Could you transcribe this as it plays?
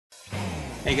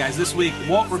Hey guys, this week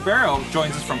Walt Ribeiro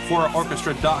joins us from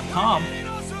FloraOrchestra.com.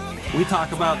 We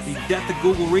talk about the Death of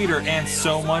Google Reader and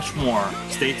so much more.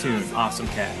 Stay tuned. Awesome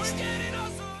cast.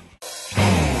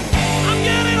 I'm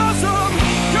getting awesome,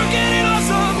 you're getting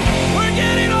awesome, we're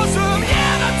getting awesome,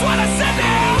 yeah, that's what I said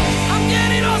now. I'm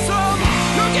getting awesome,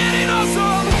 you're getting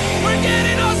awesome, we're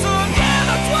getting awesome, yeah,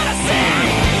 that's what I said.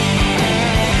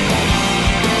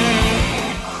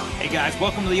 Hey guys,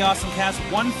 welcome to the Awesome Cast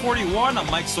 141.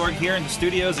 I'm Mike Sorg here in the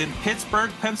studios in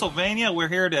Pittsburgh, Pennsylvania. We're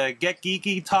here to get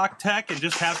geeky, talk tech, and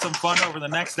just have some fun over the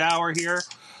next hour here.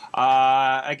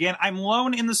 Again, I'm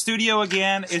alone in the studio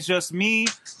again. It's just me,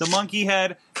 the monkey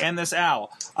head, and this owl.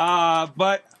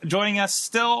 But joining us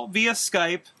still via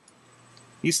Skype,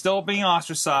 he's still being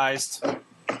ostracized,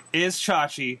 is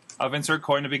Chachi of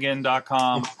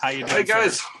InsertCoinToBegin.com. How you doing, Hey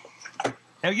guys. sir?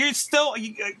 Now, you're still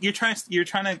you're trying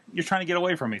to get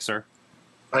away from me, sir.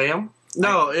 I am?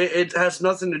 No, it has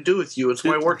nothing to do with you. It's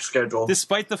my work schedule.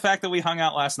 Despite the fact that we hung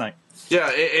out last night. Yeah,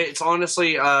 it's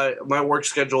honestly, my work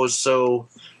schedule is so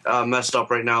messed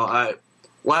up right now.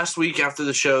 Last week after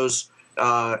the shows,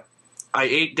 I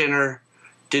ate dinner,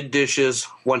 did dishes,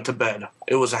 went to bed.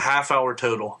 It was a half-hour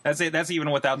total. That's even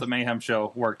without the Mayhem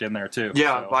show worked in there, too.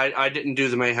 Yeah, so. I didn't do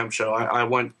the Mayhem show. I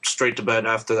went straight to bed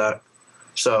after that.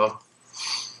 So,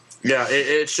 yeah,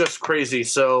 it's just crazy.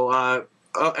 So,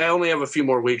 I only have a few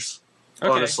more weeks. Okay,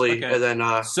 honestly, okay. and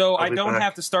then so I don't back.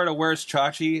 have to start a Where's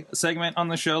Chachi segment on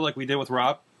the show like we did with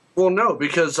Rob? Well, no,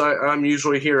 because I'm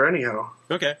usually here anyhow.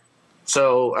 Okay.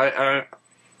 So I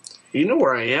you know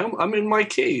where I am? I'm in my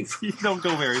cave. You don't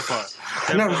go very far.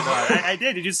 No. Definitely not. I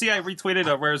did. Did you see I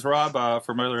retweeted Where's Rob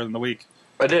from earlier in the week?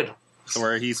 I did.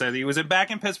 Where he said he was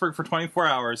back in Pittsburgh for 24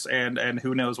 hours, and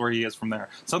who knows where he is from there.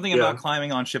 Something about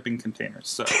climbing on shipping containers.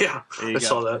 So Yeah, I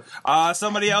saw that.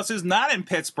 Somebody else who's not in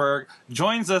Pittsburgh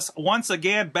joins us once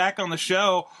again back on the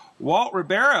show, Walt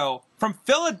Ribeiro from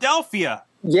Philadelphia.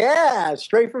 Yeah,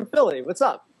 straight from Philly. What's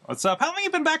up? What's up? How long have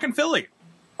you been back in Philly?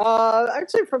 I'd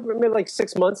say for maybe like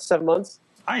 6 months, 7 months.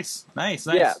 Nice.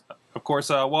 Yeah. Of course,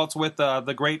 Walt's with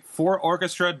the great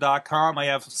ForOrchestra.com. I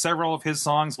have several of his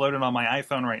songs loaded on my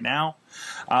iPhone right now.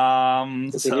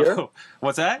 Good to hear.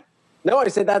 What's that? No, I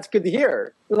said that's good to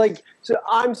hear. Like, so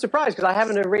I'm surprised because I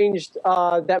haven't arranged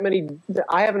that many.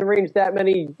 I haven't arranged that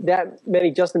many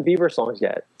Justin Bieber songs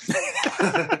yet.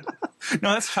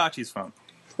 No, that's Chachi's phone.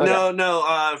 Okay.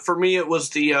 No. For me, it was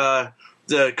the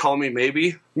 "Call Me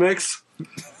Maybe" mix.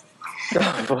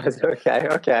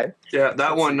 Okay. Yeah,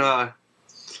 that one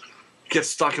gets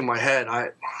stuck in my head. I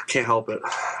can't help it.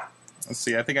 Let's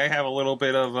see. I think I have a little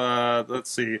bit of.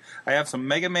 Let's see. I have some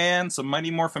Mega Man, some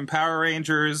Mighty Morphin Power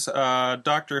Rangers,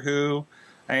 Doctor Who,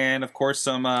 and of course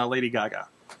some Lady Gaga.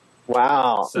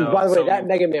 Wow. So- By the way, so- that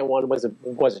Mega Man one was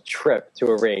a trip to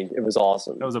arrange. It was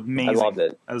awesome. That was amazing. I loved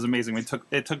it. That was amazing.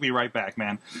 It took me right back,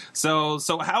 man. So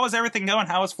how is everything going?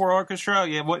 How is For Orchestra?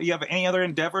 You have any other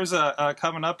endeavors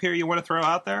coming up here you want to throw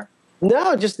out there?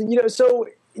 No, just so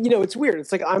it's weird.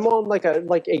 It's like I'm on like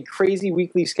a crazy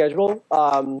weekly schedule.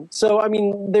 So I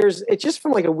mean, it's just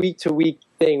from like a week to week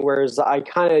thing. Whereas I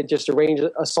kind of just arrange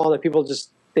a song that people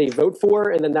they vote for,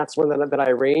 and then that's one that I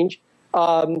arrange.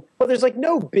 But there's like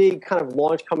no big kind of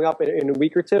launch coming up in a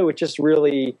week or two. It's just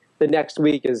really the next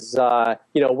week is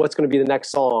what's going to be the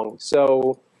next song.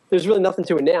 So there's really nothing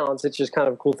to announce. It's just kind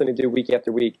of a cool thing to do week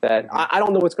after week. That I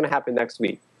don't know what's going to happen next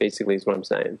week. Basically, is what I'm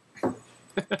saying.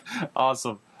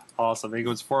 Awesome. It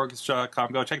goes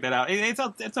ForOrchestra.com. Go check that out.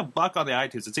 It's a buck on the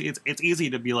iTunes. It's easy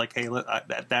to be like, hey,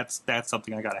 that's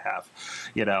something I gotta have,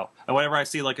 And whenever I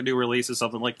see like a new release or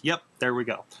something, like, yep, there we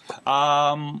go.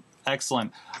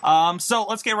 Excellent. So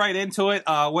let's get right into it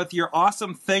with your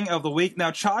awesome thing of the week. Now,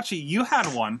 Chachi, you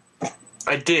had one.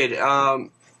 I did.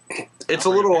 It's a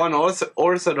little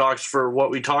unorthodox for what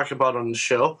we talk about on the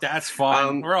show. That's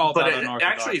fine. We're all about but it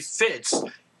unorthodox. actually fits.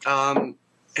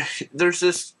 There's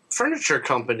this furniture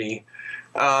company,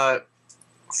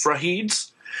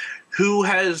 Frahid's, who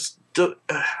has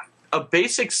a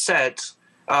basic set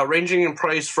ranging in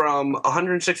price from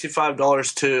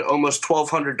 $165 to almost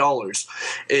 $1,200.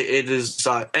 It is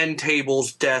end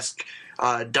tables, desk,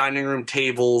 dining room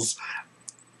tables,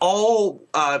 all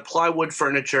plywood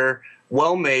furniture,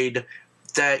 well made,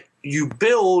 that you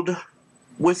build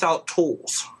without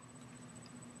tools.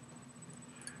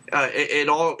 It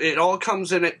all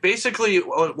comes in it. Basically,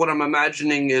 what I'm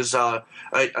imagining is an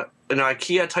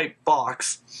IKEA type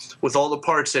box with all the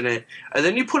parts in it, and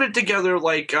then you put it together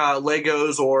like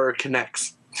Legos or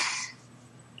Kinects.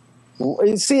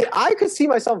 See, I could see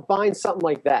myself buying something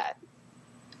like that.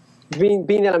 Being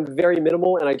that I'm very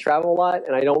minimal and I travel a lot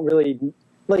and I don't really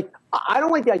like I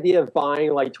don't like the idea of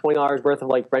buying like $20 worth of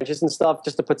like wrenches and stuff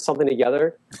just to put something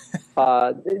together.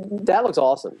 That looks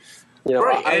awesome. You know,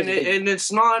 Right, and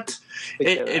it's not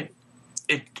it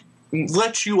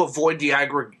lets you avoid the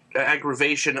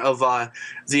aggravation of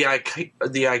the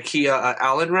IKEA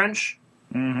Allen wrench,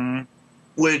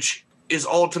 which is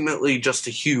ultimately just a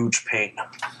huge pain.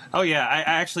 Oh yeah, I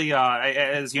actually,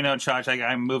 as you know, Chach,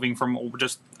 I'm moving from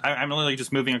I'm literally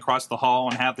just moving across the hall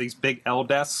and have these big L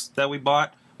desks that we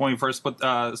bought when we first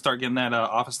start getting that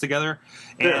office together,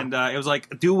 and it was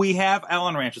like, do we have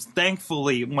Allen wrenches?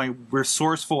 Thankfully, my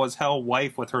resourceful as hell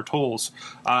wife with her tools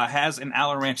has an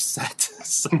Allen wrench set,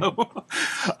 so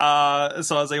I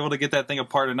was able to get that thing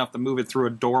apart enough to move it through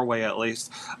a doorway at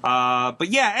least. But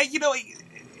yeah, you know.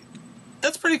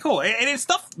 That's pretty cool, and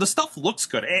the stuff looks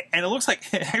good, and it looks like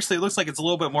it looks like it's a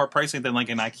little bit more pricey than like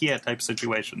an IKEA type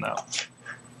situation, though.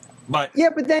 But yeah,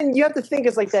 but then you have to think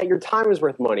it's like that. Your time is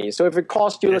worth money, so if it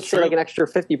costs you, let's say, like an extra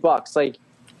 $50, like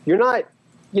you're not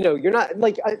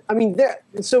like I mean,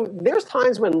 there's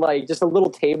times when like just a little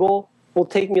table will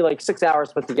take me like 6 hours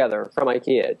to put together from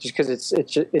IKEA, just because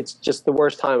it's just the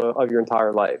worst time of your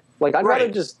entire life. Like I'd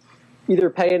rather just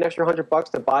either pay an extra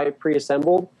 $100 to buy it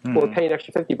pre-assembled, or pay an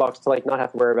extra $50 to like not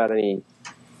have to worry about any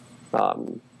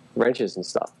wrenches and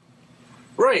stuff.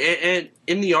 Right, and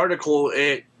in the article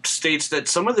it states that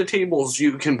some of the tables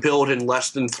you can build in less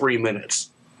than 3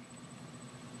 minutes.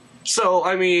 So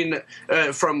I mean,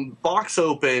 from box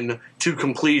open to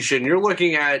completion, you're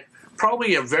looking at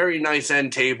probably a very nice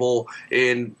end table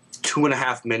in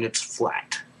 2.5 minutes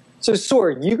flat. So,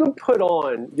 Sorg, you can put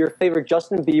on your favorite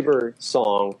Justin Bieber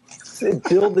song,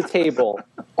 build the table,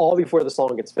 all before the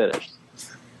song gets finished.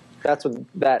 That's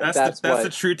the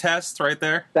true test right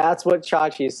there. That's what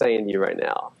Chachi is saying to you right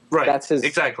now. Right. That's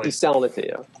exactly. He's selling it to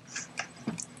you.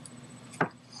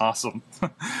 Awesome,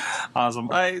 awesome.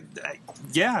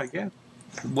 Yeah.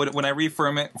 When I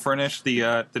refurnish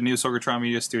the new Sorgatron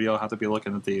Media Studio, I'll have to be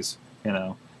looking at these. You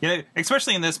know,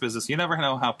 especially in this business, you never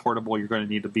know how portable you're going to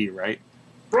need to be, right?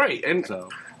 Right, and so,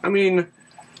 I mean,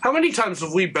 how many times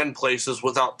have we been places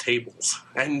without tables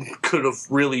and could have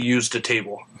really used a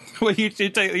table? Well, you're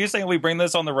saying we bring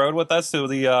this on the road with us to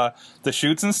the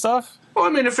shoots and stuff? Well, I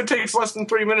mean, if it takes less than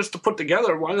 3 minutes to put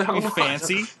together, why the hell not?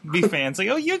 Be fancy.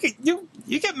 Oh, you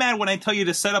get mad when I tell you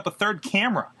to set up a third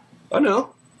camera. I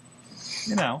know.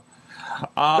 You know,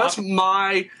 that's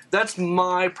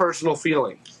my personal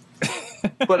feeling.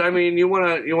 But I mean, you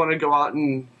wanna go out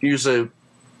and use a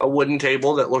wooden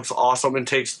table that looks awesome and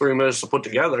takes 3 minutes to put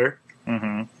together.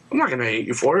 I'm not going to hate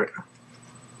you for it.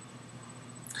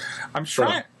 I'm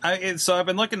trying. So I've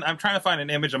been looking. I'm trying to find an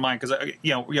image of mine because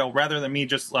rather than me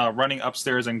just running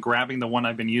upstairs and grabbing the one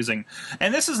I've been using,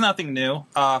 and this is nothing new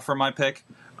for my pick.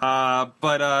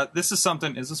 But this is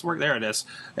something. Is this work? There it is.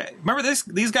 Remember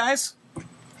these guys?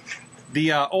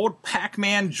 The old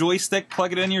Pac-Man joystick.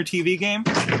 Plug it in your TV game.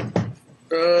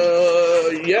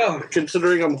 Yeah,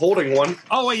 considering I'm holding one.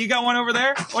 Oh, wait, you got one over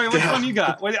there? Wait, which one you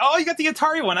got? Wait, you got the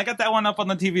Atari one. I got that one up on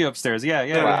the TV upstairs. Yeah.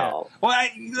 Wow. Well,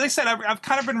 like I said, I've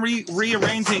kind of been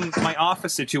rearranging my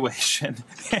office situation,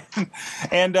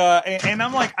 and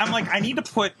I'm like, I need to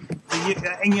put,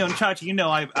 and Chachi,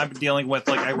 I've been dealing with,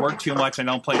 like, I work too much. I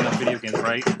don't play enough video games,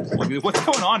 right? What's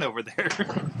going on over there?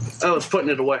 I was putting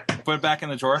it away. Put it back in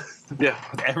the drawer? Yeah.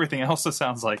 With everything else, it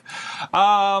sounds like.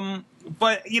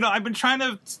 But I've been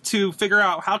trying to figure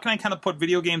out how can I kind of put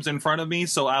video games in front of me,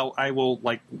 so I will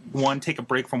like take a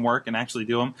break from work and actually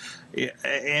do them.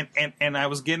 And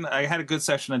I had a good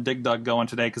session of Dig Dug going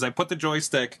today because I put the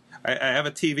joystick. I have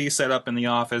a TV set up in the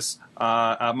office,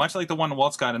 much like the one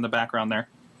Walt's got in the background there.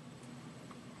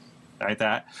 Like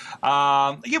that.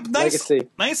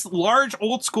 Nice large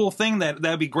old school thing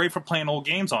that'd be great for playing old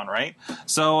games on, right?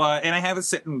 So and I have it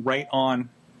sitting right on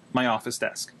my office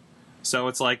desk. So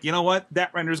it's like, you know what?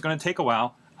 That render is going to take a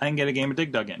while. I can get a game of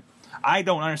Dig Dug in. I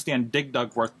don't understand Dig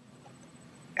Dug worth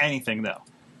anything, though.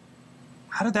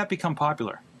 How did that become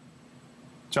popular?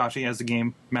 Joshy, as the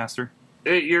game master.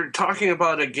 You're talking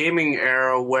about a gaming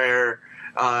era where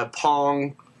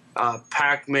Pong,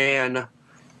 Pac-Man,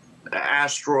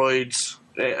 Asteroids,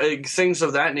 things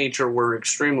of that nature were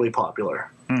extremely popular.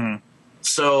 Mm-hmm.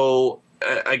 So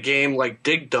a game like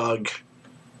Dig Dug,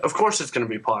 of course it's going to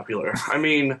be popular. I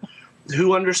mean...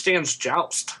 Who understands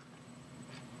Joust?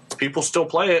 People still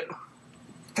play it.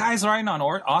 Guys riding on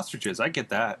ostriches. I get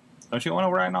that. Don't you want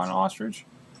to ride on an ostrich?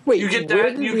 Wait, you get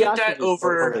that. You get that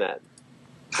over. That?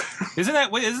 Isn't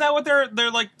that what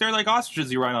they're like? They're like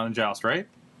ostriches you ride on in Joust, right?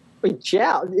 Wait,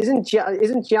 Joust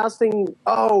isn't jousting?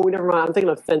 Oh, never mind. I'm thinking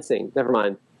of fencing. Never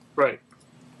mind. Right.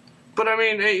 But I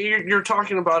mean, you're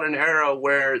talking about an era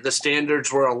where the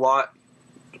standards were a lot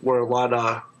were a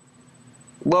lot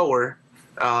lower.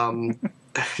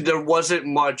 There wasn't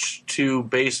much to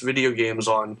base video games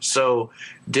on. So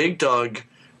Dig Dug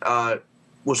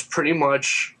was pretty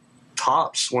much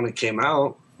tops when it came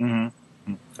out.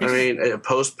 Mm-hmm. I mean,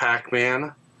 post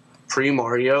Pac-Man,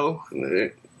 pre-Mario,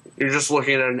 you're just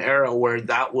looking at an era where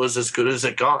that was as good as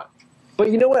it got.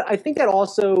 But you know what? I think that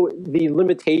also the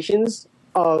limitations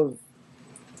of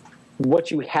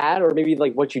what you had, or maybe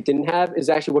like what you didn't have, is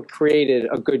actually what created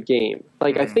a good game.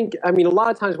 Like, I mean, a lot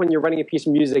of times when you're writing a piece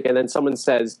of music and then someone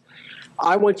says,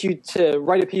 I want you to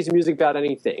write a piece of music about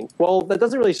anything. Well, that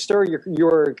doesn't really stir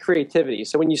your creativity.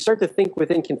 So when you start to think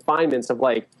within confinements of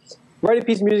like, write a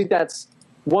piece of music that's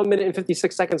 1 minute and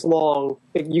 56 seconds long,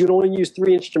 you can only use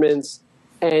 3 instruments,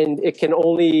 and it can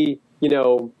only,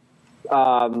 go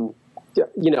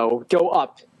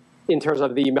up in terms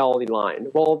of the melody line.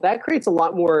 Well, that creates a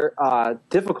lot more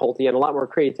difficulty and a lot more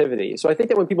creativity. So I think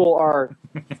that when people are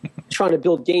trying to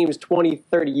build games 20,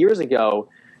 30 years ago,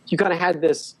 you kind of had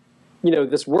this,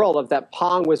 this world of that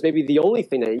Pong was maybe the only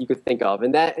thing that you could think of.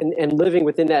 And that, and living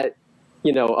within that,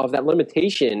 of that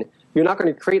limitation, you're not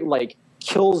going to create like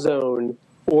Killzone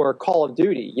or Call of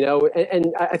Duty,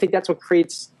 and I think that's what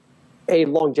creates a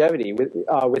longevity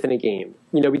within a game,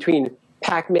 between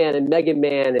Pac-Man and Mega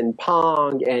Man and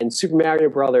Pong and Super Mario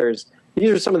Brothers. These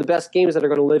are some of the best games that are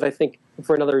going to live, I think,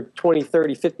 for another 20,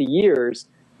 30, 50 years,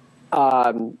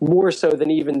 more so than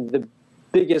even the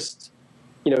biggest,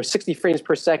 60 frames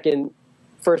per second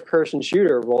first-person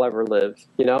shooter will ever live,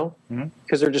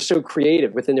 because they're just so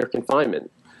creative within their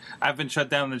confinement. I've been shut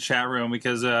down in the chat room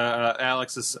because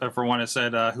Alex, is, for one, has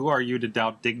said, who are you to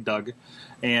doubt Dig Dug?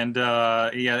 And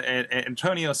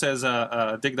Antonio says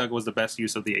Dig Dug was the best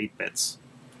use of the 8-bits.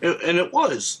 And it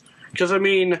was. Because, I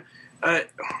mean,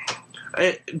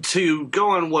 to go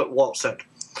on what Walt said,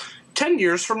 10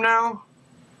 years from now,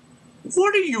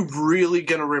 what are you really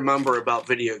going to remember about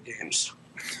video games?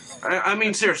 I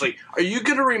mean, seriously, are you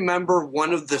going to remember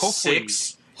one of the Hopefully.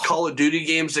 6 Call of Duty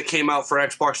games that came out for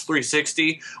Xbox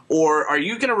 360, or are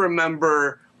you going to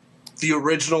remember the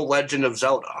original Legend of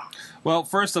Zelda? Well,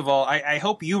 first of all, I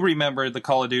hope you remember the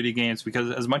Call of Duty games,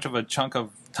 because as much of a chunk of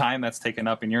time that's taken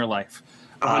up in your life.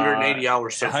 180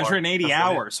 hours so far. 180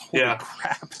 hours. Holy Yeah.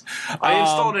 crap. I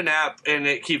installed an app, and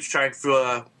it keeps track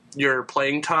of your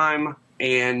playing time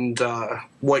and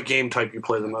what game type you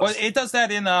play the most. Well, it does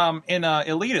that in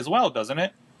Elite as well, doesn't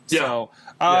it? Yeah. So,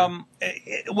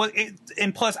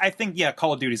 and plus, I think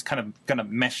Call of Duty is kind of going to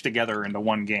mesh together into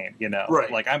one game. Right.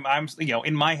 Like I'm,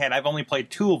 in my head, I've only played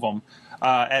 2 of them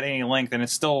at any length, and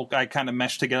it's still I kind of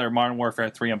mesh together Modern Warfare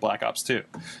 3 and Black Ops 2.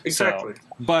 Exactly. So,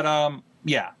 but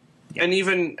yeah. And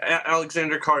even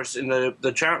Alexander Kars in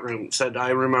the chat room said, "I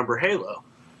remember Halo."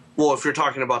 Well, if you're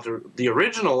talking about the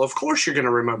original, of course you're going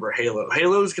to remember Halo.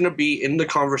 Halo is going to be in the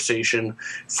conversation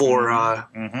for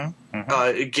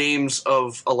games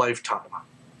of a lifetime.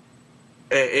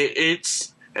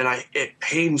 It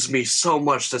pains me so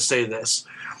much to say this,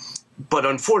 but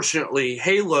unfortunately,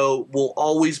 Halo will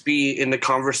always be in the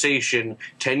conversation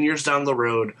 10 years down the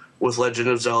road with Legend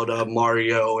of Zelda,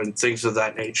 Mario, and things of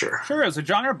that nature. Sure, it was a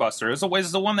genre buster. It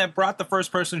was the one that brought the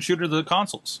first-person shooter to the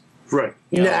consoles. Right.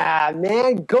 Nah,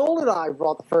 man. GoldenEye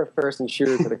brought the first-person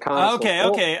shooter to the console.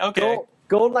 Okay.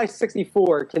 GoldenEye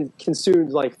 64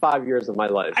 consumed like 5 years of my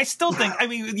life. I still think, I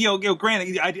mean,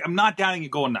 granted, I'm not doubting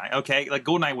GoldenEye, okay? Like,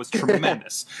 GoldenEye was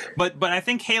tremendous. but I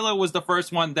think Halo was the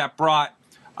first one that brought,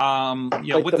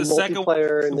 like with the second one,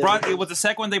 multiplayer with the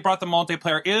second one, they brought the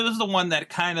multiplayer. It was the one that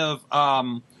kind of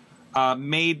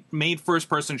made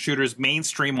first-person shooters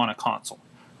mainstream on a console.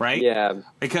 Right? Yeah.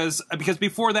 Because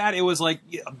before that, it was like,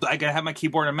 I gotta have my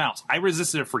keyboard and mouse. I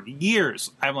resisted it for years.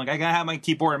 I'm like, I gotta have my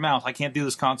keyboard and mouse. I can't do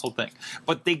this console thing.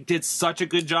 But they did such a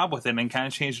good job with it and kind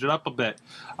of changed it up a bit.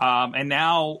 And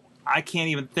now I can't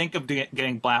even think of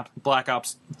getting Black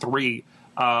Ops 3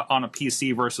 on a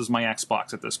PC versus my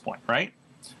Xbox at this point, right?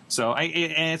 So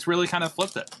and it's really kind of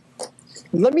flipped it.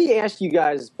 Let me ask you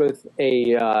guys both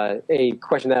a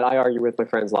question that I argue with my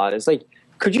friends a lot. It's like,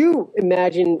 could you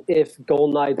imagine if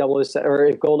GoldenEye 007 or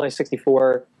if GoldenEye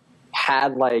 64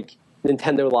 had like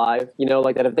Nintendo Live?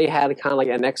 Like that if they had kind of like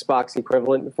an Xbox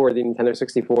equivalent for the Nintendo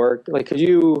 64, like could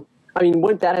you? I mean,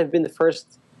 wouldn't that have been the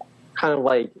first kind of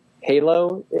like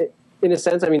Halo in a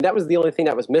sense? I mean, that was the only thing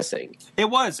that was missing.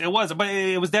 It was, but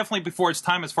it was definitely before its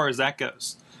time as far as that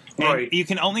goes. And Right. you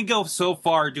can only go so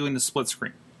far doing the split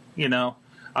screen,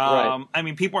 Right. I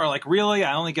mean, people are like, really?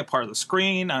 I only get part of the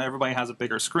screen. Everybody has a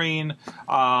bigger screen.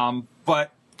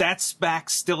 But that's back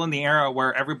still in the era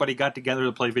where everybody got together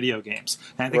to play video games.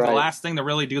 And I think the Right. last thing to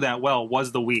really do that well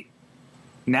was the Wii.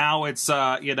 Now it's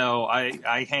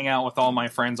I hang out with all my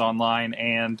friends online,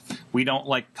 and we don't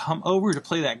like come over to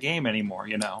play that game anymore.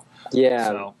 Yeah.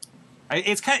 So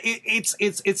it's kind of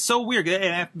it's so weird,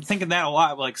 and I'm thinking that a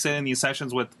lot. Like sitting in these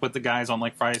sessions with the guys on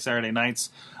like Friday, Saturday nights,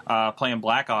 playing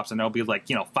Black Ops, and there'll be like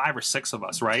 5 or 6 of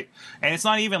us, right? And it's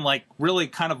not even like really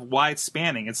kind of wide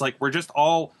spanning. It's like we're just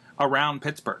all around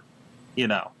Pittsburgh,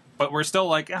 but we're still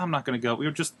like, I'm not going to go. We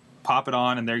would just pop it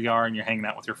on, and there you are, and you're hanging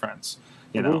out with your friends.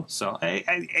 So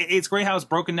it's great how it's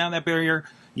broken down that barrier,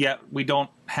 yet we don't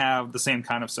have the same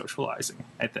kind of socializing,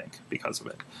 I think, because of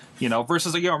it.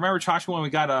 Versus, remember, Chachi, when we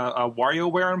got a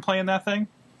WarioWare and playing that thing?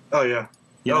 Oh, yeah.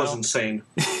 That was insane.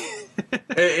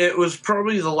 It was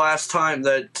probably the last time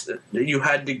that you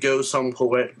had to go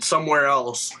somewhere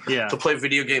else to play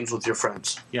video games with your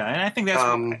friends. Yeah, and I think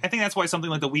that's why something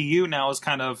like the Wii U now is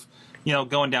kind of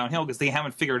going downhill, because they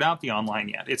haven't figured out the online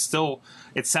yet. It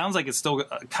sounds like it's still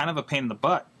kind of a pain in the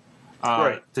butt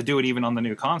to do it even on the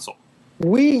new console.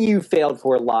 Wii U failed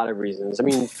for a lot of reasons. I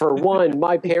mean, for one,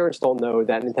 my parents don't know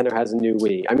that Nintendo has a new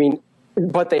Wii. I mean,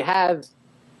 but they have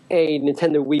a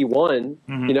Nintendo Wii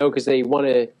 1, because they want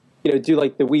to, do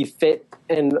like the Wii Fit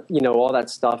and, all that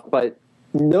stuff. But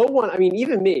no one, I mean,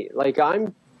 even me, like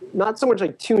I'm not so much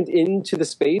like tuned into the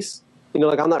space.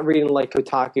 Like I'm not reading like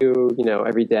Kotaku,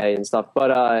 every day and stuff.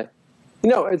 But,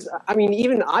 it's, I mean,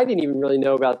 even I didn't even really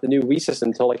know about the new Wii system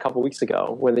until like a couple weeks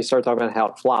ago when they started talking about how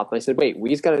it flopped. And I said, wait,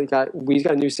 Wii's got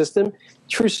a new system?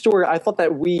 True story. I thought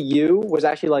that Wii U was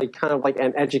actually like kind of like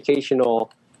an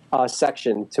educational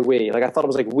section to Wii. Like I thought it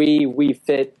was like Wii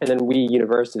Fit, and then Wii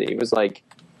University. It was like,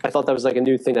 I thought that was like a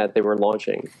new thing that they were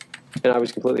launching. And I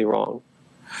was completely wrong.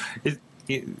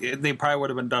 They probably would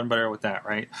have been done better with that,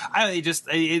 right? It just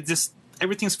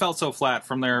everything's felt so flat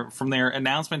from their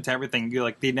announcement to everything. You're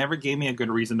like, they never gave me a good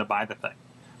reason to buy the thing.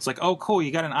 It's like, oh, cool,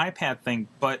 you got an iPad thing,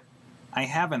 but I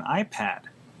have an iPad,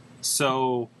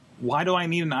 so why do I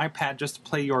need an iPad just to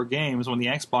play your games when the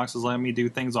Xbox is letting me do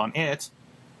things on it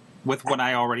with what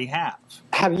I already have?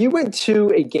 Have you went to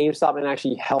a GameStop and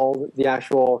actually held the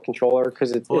actual controller?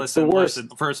 Because it's the worst. Listen,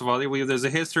 first of all, there's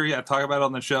a history. I talk about it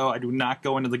on the show. I do not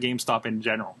go into the GameStop in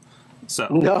general. So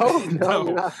no,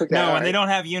 and they don't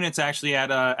have units actually at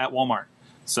Walmart.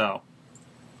 So,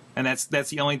 and that's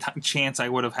the only chance I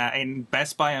would have had. And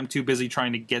Best Buy, I'm too busy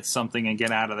trying to get something and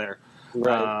get out of there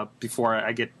before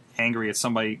I get angry at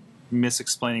somebody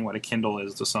misexplaining what a Kindle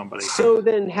is to somebody. So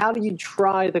then, how do you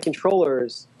try the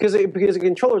controllers? Because a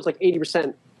controller is like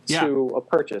 80% to a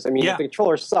purchase. I mean, if the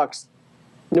controller sucks,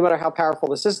 no matter how powerful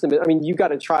the system is, I mean, you got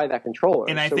to try that controller.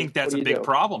 And I think that's a big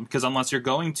problem, because unless you're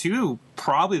going to,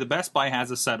 probably the Best Buy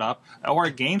has a setup, or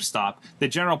a GameStop, the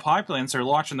general populace are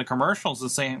watching the commercials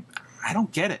and saying, I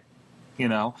don't get it.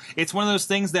 It's one of those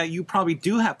things that you probably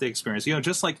do have to experience.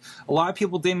 Just like a lot of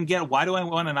people didn't get, why do I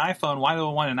want an iPhone? Why do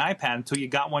I want an iPad? Until you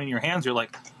got one in your hands, you're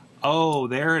like, oh,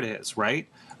 there it is, right?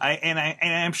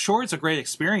 I'm sure it's a great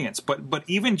experience, but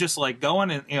even just like going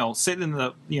and sitting in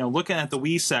the looking at the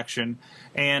Wii section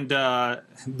and the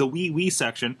Wii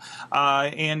section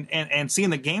and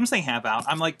seeing the games they have out,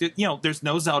 I'm like, there's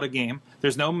no Zelda game,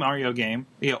 there's no Mario game.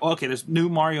 Okay, there's new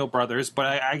Mario Brothers, but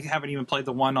I haven't even played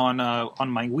the one on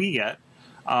my Wii yet,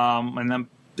 and then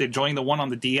enjoying the one on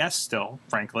the DS still,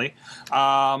 frankly.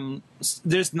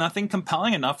 There's nothing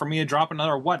compelling enough for me to drop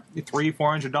another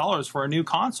 $300-$400 for a new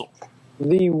console.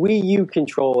 The Wii U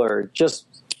controller, just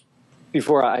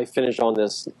before I finish on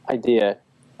this idea,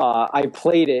 I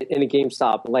played it in a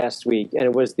GameStop last week, and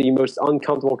it was the most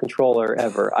uncomfortable controller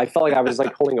ever. I felt like I was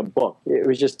like holding a book. It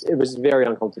was very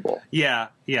uncomfortable. Yeah.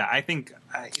 I think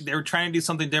they were trying to do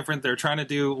something different. They're trying to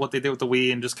do what they did with the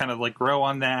Wii and just kind of like grow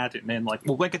on that, and then like,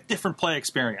 we'll make a different play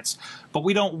experience. But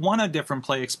we don't want a different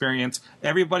play experience.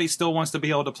 Everybody still wants to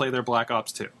be able to play their Black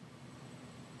Ops 2.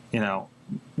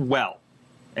 Well.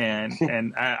 And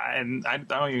I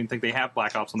don't even think they have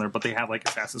Black Ops on there, but they have like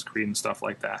Assassin's Creed and stuff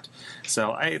like that.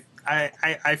 So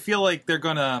I feel like they're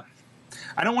gonna.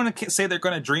 I don't want to say they're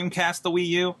gonna Dreamcast the Wii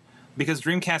U, because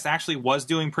Dreamcast actually was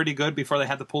doing pretty good before they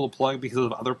had to pull the plug because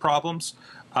of other problems.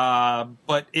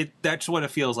 But that's what it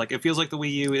feels like. It feels like the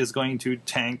Wii U is going to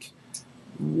tank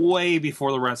way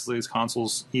before the rest of these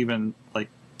consoles even like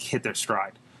hit their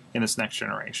stride in this next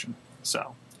generation.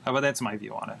 So, but that's my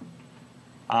view on it.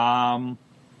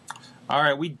 All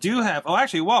right, we do have... Oh,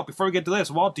 actually, Walt, before we get to this,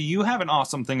 Walt, do you have an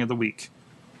awesome thing of the week?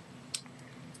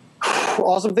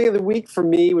 Awesome thing of the week for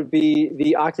me would be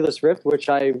the Oculus Rift, which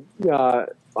I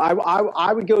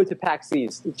would go to PAX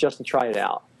East just to try it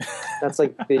out. That's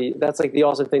like the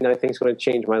awesome thing that I think is going to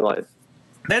change my life.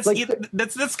 That's Like,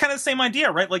 that's kind of the same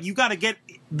idea, right? Like you got to get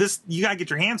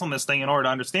your hands on this thing in order to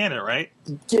understand it, right?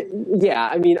 yeah,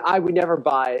 I mean, I would never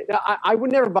buy. I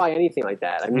would never buy anything like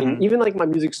that. I mean, even like my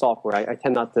music software, I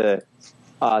tend not to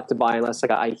buy unless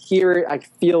like I hear it, I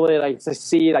feel it, I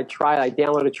see it, I try it, I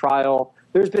download a trial.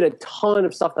 There's been a ton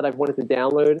of stuff that I've wanted to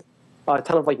download, a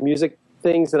ton of like music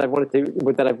things that I've wanted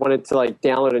to like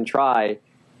download and try,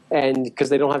 and because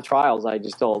they don't have trials, I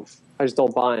just don't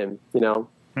buy them, you know.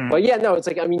 But yeah, no, it's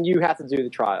like, I mean, you have to do the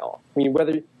trial. I mean,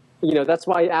 whether, you know, that's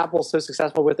why Apple's so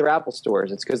successful with their Apple stores.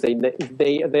 It's because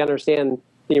they understand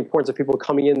the importance of people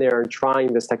coming in there and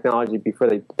trying this technology before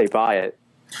they buy it.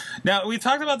 Now we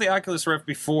talked about the Oculus Rift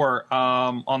before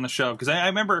on the show because I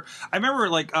remember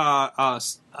like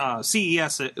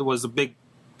CES, it was a big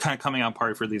kind of coming out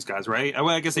party for these guys, right? Well,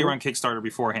 I guess they were on Kickstarter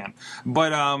beforehand,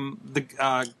 but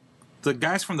the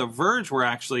guys from The Verge were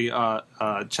actually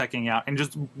checking out and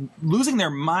just losing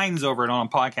their minds over it on a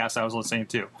podcast I was listening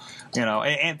to, you know.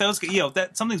 And those, you know,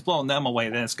 that something's blowing them away,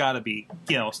 then it's got to be,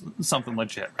 you know, something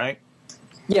legit, right?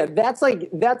 Yeah, that's like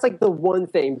the one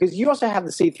thing, because you also have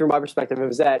to see through my perspective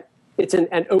is that it's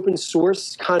an open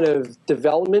source kind of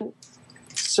development.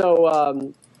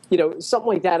 So you know, something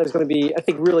like that is going to be, I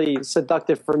think, really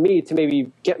seductive for me to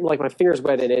maybe get like my fingers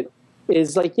wet in it.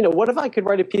 Is like, you know, what if I could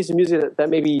write a piece of music that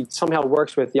maybe somehow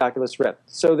works with the Oculus Rift?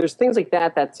 So there's things like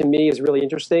that to me is really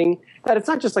interesting. That it's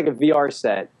not just like a VR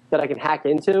set that I can hack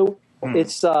into.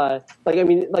 It's like, I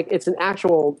mean, like it's an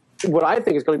actual, what I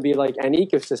think is going to be like an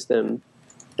ecosystem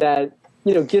that,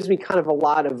 you know, gives me kind of a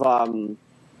lot of,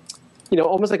 you know,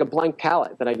 almost like a blank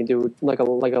palette that I can do like a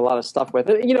lot of stuff with.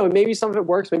 And, you know, maybe some of it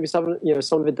works, maybe some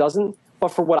of it doesn't. But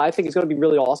for what I think is going to be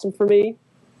really awesome for me,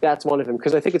 that's one of them,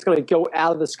 because I think it's going to go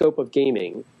out of the scope of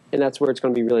gaming, and that's where it's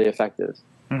going to be really effective.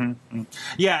 Mm-hmm.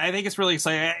 Yeah, I think it's really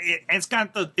exciting. It's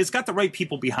got the right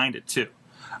people behind it too.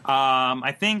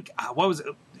 I think what was it?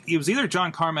 It was either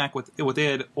John Carmack with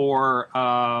id or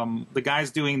the guys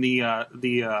doing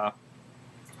the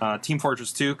Team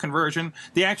Fortress 2 conversion.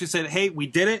 They actually said, "Hey, we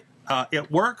did it. It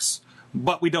works,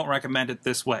 but we don't recommend it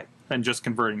this way." And just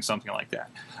converting something like that,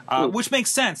 which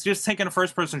makes sense. Just taking a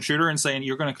first-person shooter and saying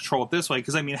you're going to control it this way,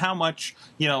 because I mean, how much,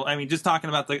 you know? I mean, just talking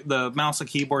about the mouse and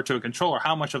keyboard to a controller,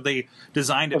 how much have they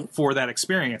designed it for that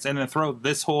experience, and then throw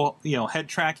this whole, you know, head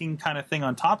tracking kind of thing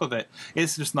on top of it?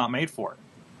 It's just not made for it.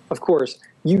 Of course,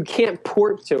 you can't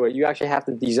port to it. You actually have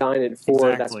to design it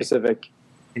for that specific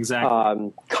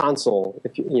console,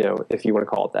 if you want to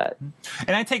call it that.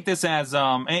 And I take this as,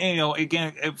 and, you know,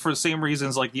 again, for the same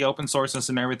reasons like the open sourceness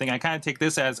and everything, I kind of take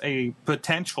this as a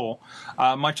potential,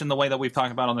 much in the way that we've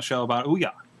talked about on the show about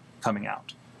Ouya coming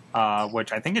out,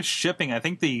 which I think it's shipping. I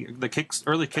think the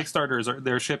early Kickstarters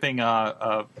they're shipping,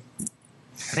 I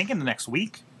think in the next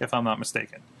week, if I'm not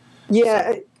mistaken.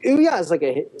 Yeah, Ouya is like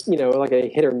a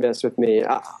hit or miss with me.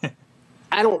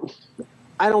 I don't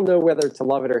know whether to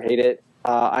love it or hate it.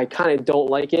 I kind of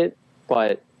don't like it,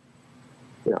 but,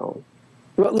 you know,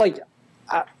 like,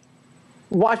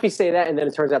 watch me say that, and then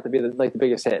it turns out to be the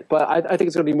biggest hit. But I think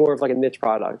it's going to be more of like a niche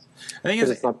product. I think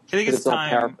it's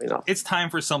time. It's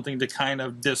time for something to kind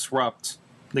of disrupt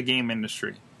the game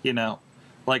industry. You know,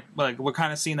 like we're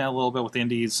kind of seeing that a little bit with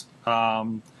indies.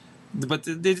 But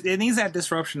it needs that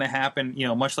disruption to happen, you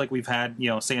know, much like we've had, you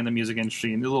know, say in the music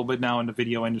industry and a little bit now in the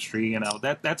video industry. You know,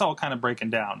 that's all kind of breaking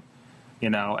down. You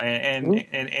know, and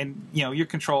you know, you're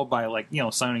controlled by like, you know,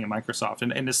 Sony and Microsoft,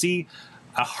 and to see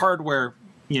a hardware,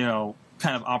 you know,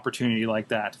 kind of opportunity like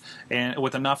that, and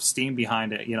with enough steam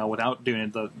behind it, you know, without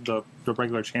doing the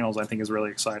regular channels, I think is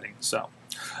really exciting. So,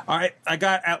 all right, I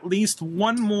got at least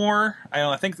one more.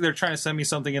 I think they're trying to send me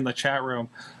something in the chat room.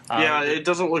 Yeah, it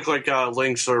doesn't look like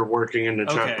links are working in the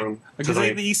chat room because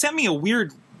he sent me a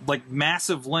weird, like,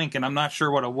 massive link, and I'm not sure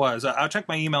what it was. I'll check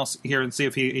my emails here and see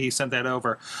if he sent that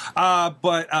over.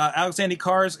 But Alexander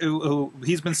Cars, who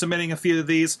he's been submitting a few of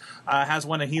these, has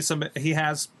one, and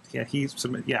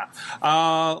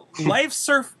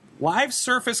Live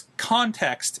Surface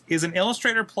Context is an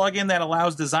Illustrator plugin that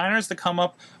allows designers to come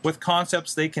up with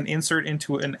concepts they can insert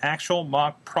into an actual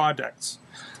mock projects,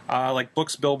 like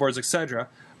books, billboards, etc.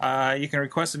 You can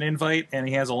request an invite, and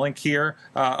he has a link here.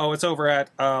 It's over at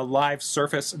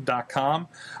livesurface.com.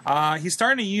 He's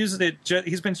starting to use it.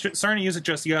 He's been starting to use it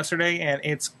just yesterday, and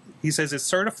he says it's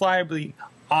certifiably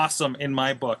awesome in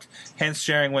my book, hence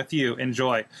sharing with you.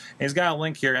 Enjoy. And he's got a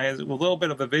link here. It has a little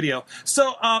bit of a video.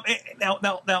 So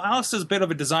now Alex is a bit of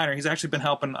a designer. He's actually been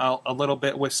helping a little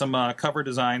bit with some cover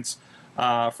designs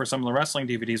for some of the wrestling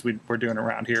DVDs we're doing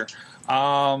around here.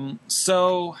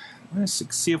 So let's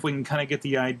see if we can kind of get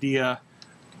the idea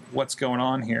what's going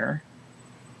on here.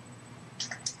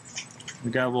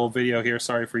 We got a little video here.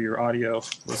 Sorry for your audio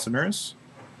listeners.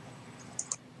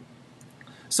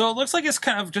 So it looks like it's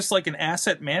kind of just like an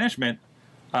asset management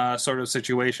sort of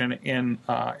situation in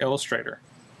Illustrator.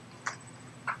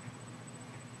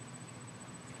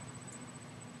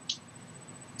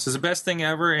 This is the best thing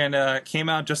ever, and came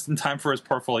out just in time for his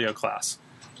portfolio class.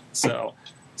 So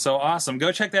awesome.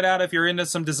 Go check that out if you're into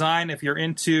some design, if you're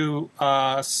into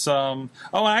some...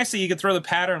 Oh, I see. You can throw the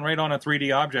pattern right on a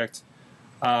 3D object.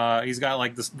 He's got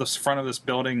like the front of this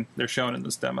building they're showing in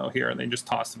this demo here, and they just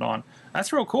tossed it on.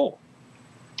 That's real cool.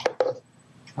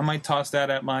 I might toss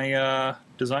that at my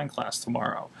design class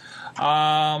tomorrow.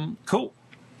 Cool.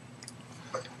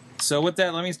 So with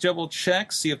that, let me double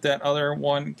check, see if that other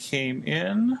one came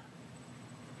in.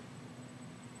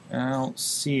 I don't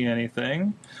see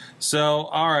anything. So,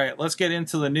 all right, let's get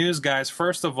into the news, guys.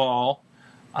 First of all,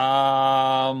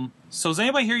 so does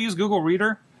anybody here use Google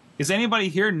Reader? Is anybody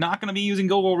here not going to be using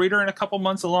Google Reader in a couple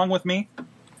months along with me?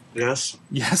 Yes.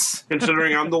 Yes.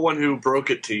 Considering I'm the one who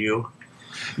broke it to you.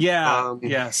 Yeah.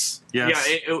 Yes. Yeah,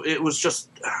 it was just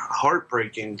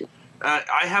heartbreaking.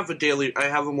 I have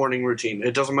a morning routine.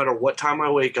 It doesn't matter what time I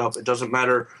wake up. It doesn't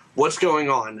matter what's going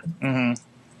on.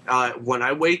 Mm-hmm. When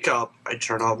I wake up, I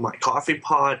turn on my coffee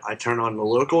pot. I turn on the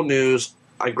local news.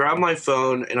 I grab my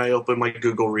phone and I open my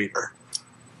Google Reader.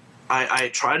 I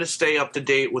try to stay up to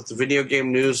date with the video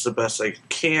game news the best I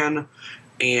can,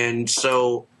 and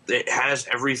so it has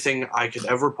everything I could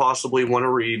ever possibly want to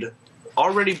read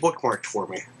already bookmarked for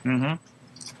me.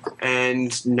 Mm-hmm.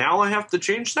 And now I have to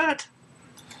change that?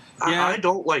 Yeah. I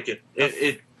don't like it.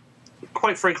 It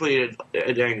quite frankly,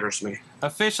 it angers me.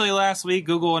 Officially last week,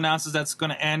 Google announces that's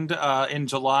going to end in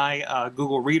July.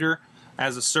 Google Reader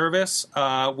as a service,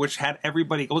 which had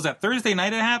everybody... Was that Thursday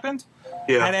night it happened?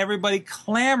 Yeah. Had everybody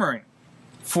clamoring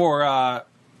for a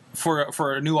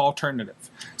new alternative.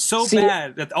 So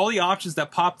bad that all the options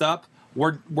that popped up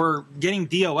were getting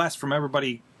DOS from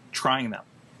everybody trying them.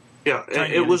 Yeah,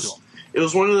 it was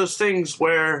one of those things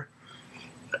where,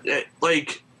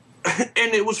 like, and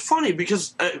it was funny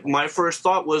because my first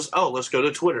thought was, oh, let's go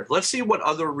to Twitter. Let's see what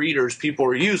other readers people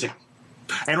are using.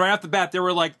 And right off the bat, there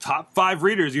were like top 5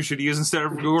 readers you should use instead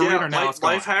of Google Reader. Now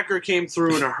Lifehacker came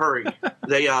through in a hurry.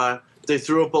 They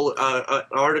threw up an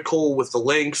article with the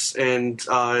links and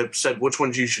said which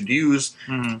ones you should use,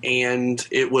 and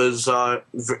it was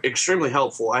extremely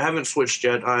helpful. I haven't switched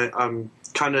yet. I'm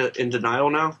kind of in denial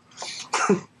now.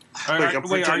 I'm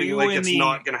pretending like it's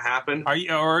not going to happen.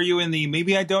 Are you in the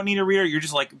maybe I don't need a reader? You're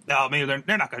just like, no, maybe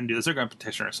they're not going to do this. They're going to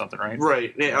petition or something, right?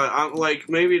 Right. I'm like,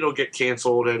 maybe it'll get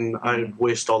canceled and I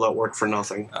waste all that work for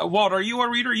nothing. Walt, are you a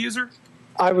reader user?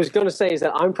 I was going to say is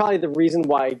that I'm probably the reason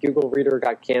why Google Reader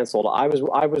got canceled. I was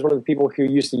one of the people who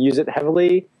used to use it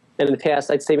heavily, and in the past,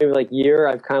 I'd say maybe like year,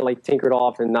 I've kind of like tinkered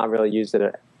off and not really used it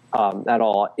at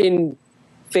all in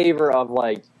favor of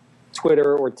like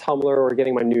Twitter or Tumblr or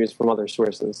getting my news from other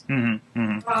sources.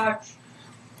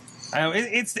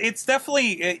 It's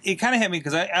definitely it kind of hit me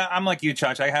because I'm like you,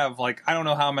 Chach. I have like I don't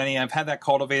know how many. I've had that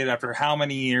cultivated after how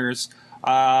many years.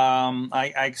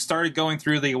 I started going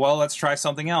through let's try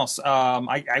something else.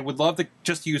 I would love to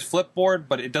just use Flipboard,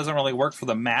 but it doesn't really work for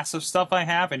the massive stuff I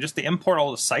have, and just to import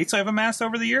all the sites I've amassed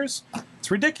over the years, it's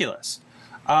ridiculous.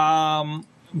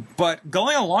 But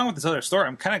going along with this other story,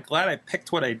 I'm kind of glad I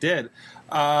picked what I did.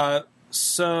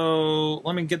 So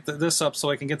let me get this up so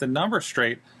I can get the numbers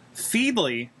straight.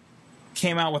 Feedly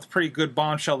came out with a pretty good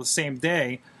bombshell the same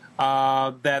day.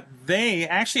 That they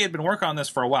actually had been working on this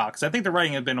for a while, because I think the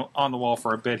writing had been on the wall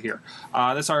for a bit here.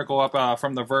 This article up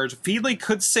from The Verge. Feedly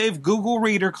could save Google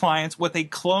Reader clients with a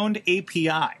cloned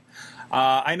API.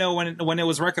 I know when it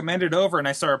was recommended over and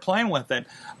I started playing with it,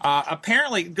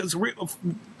 apparently, because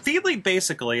Feedly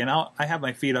basically, and I have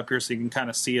my feed up here so you can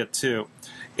kind of see it too,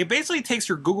 it basically takes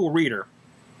your Google Reader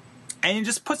and it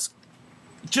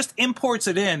just imports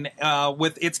it in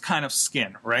with its kind of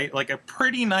skin, right? Like a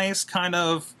pretty nice kind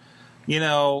of,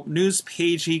 news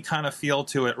pagey kind of feel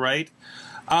to it, right?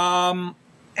 And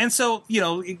so,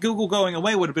 Google going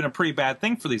away would have been a pretty bad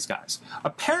thing for these guys.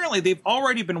 Apparently, they've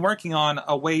already been working on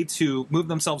a way to move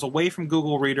themselves away from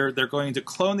Google Reader. They're going to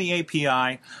clone the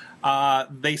API.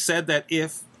 They said that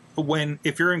if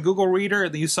you're in Google Reader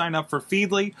and you sign up for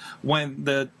Feedly, when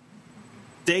the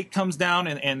date comes down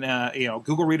and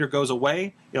Google Reader goes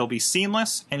away, it'll be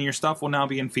seamless, and your stuff will now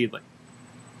be in Feedly.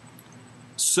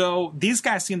 So these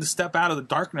guys seem to step out of the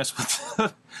darkness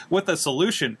with a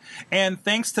solution, and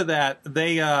thanks to that,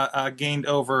 they gained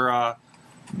over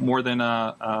more than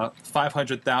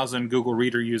 500,000 Google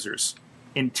Reader users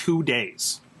in 2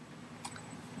 days.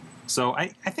 So I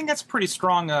think that's a pretty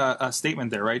strong statement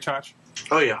there, right, Chach?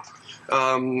 Oh yeah,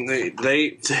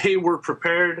 They were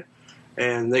prepared,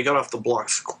 and they got off the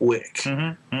blocks quick.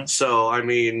 Mm-hmm. So I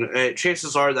mean,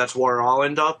 chances are that's where I'll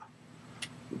end up.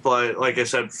 But like I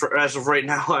said, as of right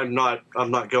now, I'm not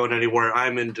going anywhere.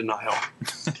 I'm in denial.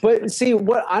 But see,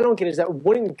 what I don't get is that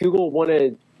wouldn't Google want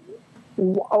to?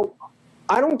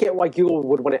 I don't get why Google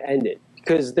would want to end it,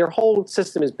 because their whole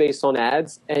system is based on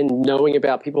ads and knowing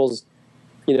about people's,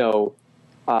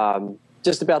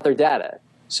 just about their data.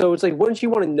 So it's like, wouldn't you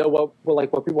want to know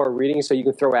what people are reading so you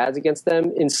can throw ads against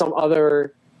them in some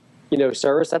other,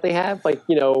 service that they have? Like,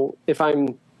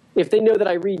 if they know that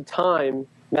I read Time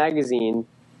magazine,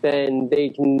 then they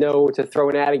can know to throw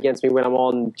an ad against me when I'm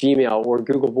on Gmail or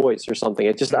Google Voice or something.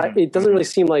 It just it doesn't really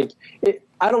seem like it.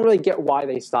 I don't really get why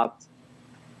they stopped.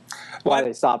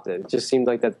 It just seemed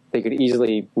like that they could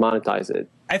easily monetize it.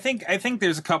 I think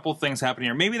there's a couple things happening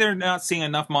here. Maybe they're not seeing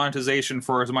enough monetization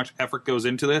for as much effort goes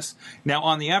into this. Now,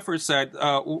 on the effort side,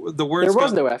 the words there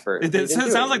was no effort. It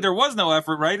sounds like there was no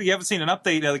effort, right? You haven't seen an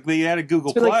update. Like they added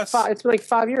Google Plus. It's been like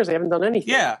 5 years. They haven't done anything.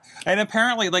 Yeah, and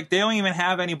apparently, like they don't even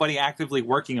have anybody actively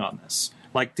working on this.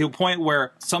 Like to a point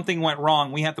where something went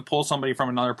wrong, we have to pull somebody from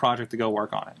another project to go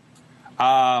work on it.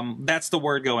 That's the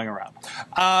word going around.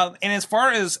 And as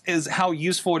far as how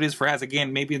useful it is for ads,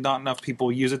 again, maybe not enough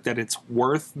people use it that it's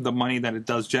worth the money that it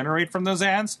does generate from those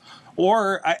ads.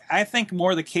 Or I think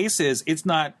more the case is it's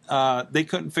not, they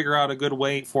couldn't figure out a good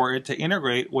way for it to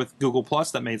integrate with Google Plus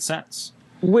that made sense.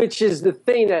 Which is the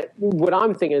thing that what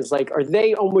I'm thinking is like, are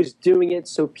they almost doing it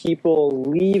so people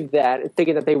leave that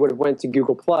thinking that they would have went to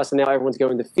Google Plus and now everyone's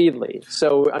going to Feedly?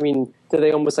 So, I mean, do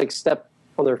they almost like step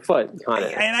on their foot, kind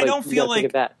of? And I don't feel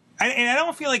like that. And I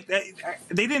don't feel like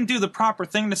they didn't do the proper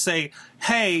thing to say,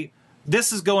 "Hey,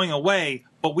 this is going away,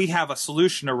 but we have a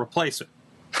solution to replace it."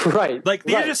 Right. Like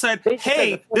they just said,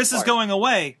 "Hey, this is going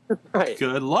away. Right.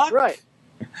 Good luck." Right.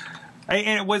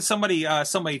 And it was somebody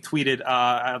tweeted.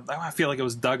 I feel like it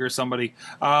was Doug or somebody.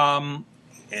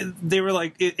 They were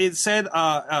like, it said,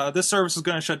 this service is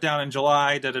going to shut down in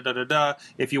July. Da da da da da.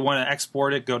 If you want to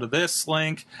export it, go to this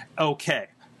link. Okay.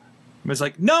 It was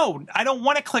like, no, I don't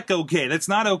want to click OK. That's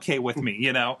not okay with me,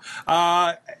 And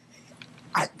I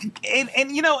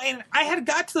had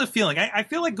got to the feeling, I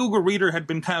feel like Google Reader had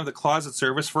been kind of the closet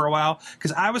service for a while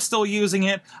because I was still using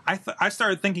it. I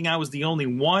started thinking I was the only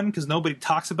one because nobody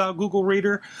talks about Google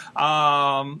Reader.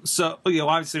 So,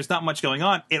 obviously there's not much going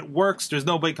on. It works. There's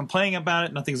nobody complaining about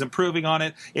it. Nothing's improving on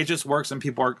it. It just works and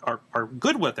people are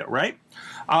good with it, right?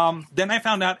 Then I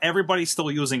found out everybody's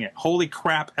still using it. Holy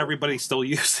crap, everybody's still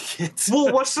using it.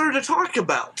 Well, what's there to talk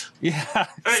about? Yeah,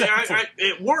 exactly.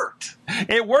 It worked.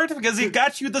 It worked because it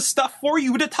got you the stuff for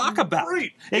you to talk about.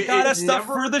 Right. It got us stuff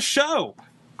for the show.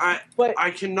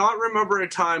 I cannot remember a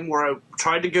time where I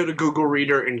tried to go to Google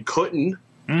Reader and couldn't.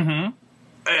 Mm-hmm.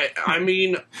 I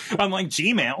mean... Unlike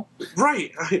Gmail.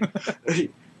 Right.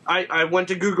 I went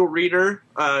to Google Reader,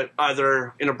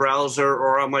 either in a browser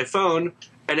or on my phone,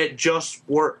 and it just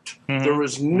worked. Mm-hmm. There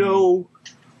was no...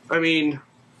 I mean...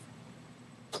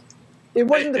 It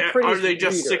wasn't the prettiest Are they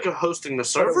just reader. sick of hosting the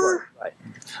server? Right.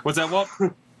 What's that, Walt?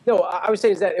 No, I was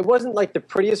saying is that it wasn't like the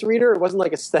prettiest reader. It wasn't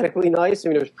like aesthetically nice. I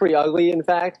mean, it was pretty ugly, in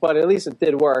fact, but at least it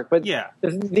did work. But yeah.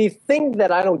 The thing that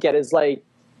I don't get is like,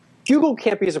 Google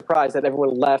can't be surprised that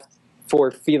everyone left for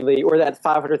Feedly or that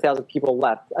 500,000 people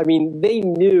left. I mean, they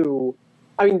knew.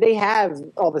 I mean, they have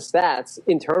all the stats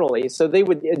internally, so they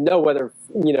would know whether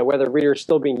Reader is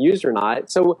still being used or not.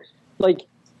 So, like,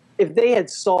 if they had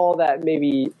saw that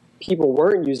maybe people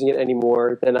weren't using it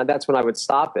anymore, then that's when I would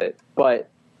stop it. But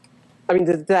I mean,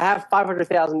 to have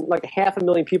 500,000, like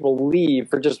 500,000 people leave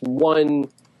for just one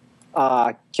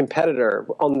competitor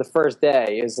on the first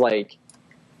day is like,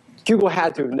 Google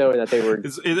had to have known that they were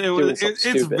doing something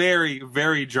stupid. It's very,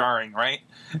 very jarring, right?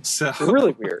 So it's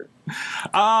really weird.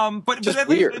 But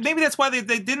weird. Maybe that's why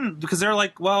they didn't, because they're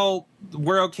like, well,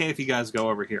 we're okay if you guys go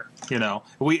over here.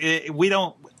 We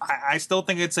don't. I still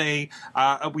think it's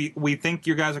we think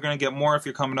you guys are going to get more if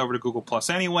you're coming over to Google Plus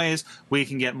anyways. We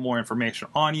can get more information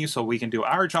on you so we can do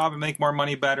our job and make more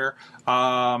money better.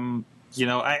 I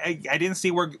didn't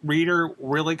see where Reader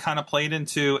really kind of played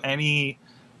into any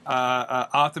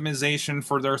optimization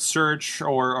for their search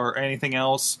or anything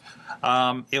else.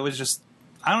 It was just,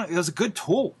 it was a good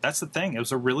tool. That's the thing. It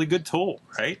was a really good tool,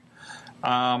 right?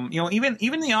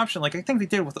 Even the option, like I think they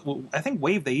did I think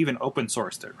Wave, they even open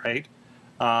sourced it, right?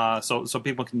 So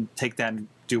people can take that and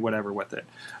do whatever with it.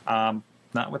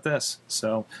 Not with this.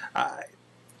 So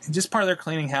just part of their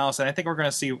cleaning house. And I think we're going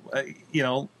to see,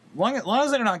 long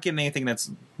as they're not getting anything that's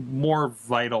more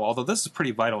vital, although this is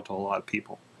pretty vital to a lot of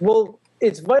people. Well,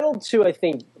 it's vital to, I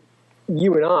think,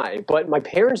 you and I, but my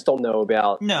parents don't know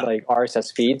about No. like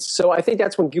RSS feeds. So I think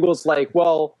that's when Google's like,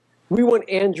 well, we want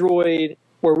Android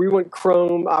or we want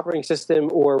Chrome operating system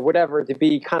or whatever to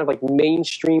be kind of like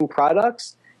mainstream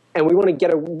products, and we want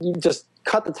to just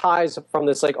cut the ties from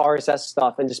this like RSS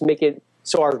stuff and just make it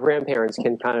so our grandparents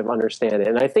can kind of understand it.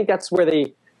 And I think that's where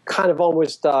they kind of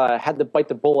almost had to bite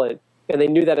the bullet, and they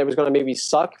knew that it was going to maybe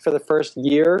suck for the first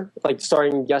year, like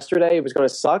starting yesterday, it was going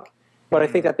to suck. But I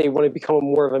think that they want to become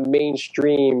more of a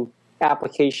mainstream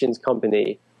applications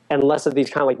company and less of these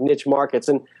kind of like niche markets.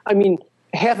 And I mean,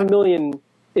 500,000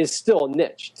 is still a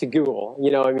niche to Google. You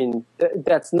know, I mean,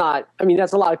 that's not, I mean,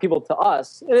 that's a lot of people to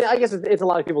us. And I guess it's a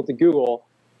lot of people to Google,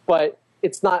 but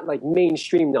it's not like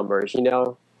mainstream numbers, you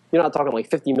know? You're not talking like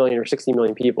 50 million or 60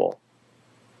 million people.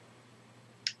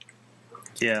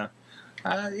 Yeah.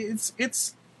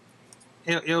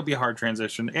 It'll be a hard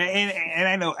transition. And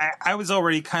I know I was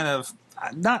already kind of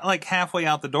not like halfway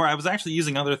out the door. I was actually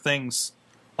using other things.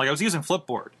 Like I was using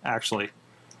Flipboard actually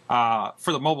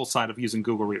for the mobile side of using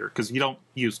Google Reader, because you don't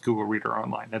use Google Reader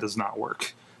online. That does not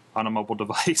work on a mobile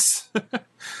device.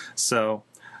 So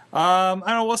I don't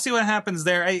know. We'll see what happens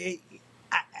there.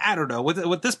 I don't know.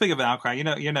 With this big of an outcry,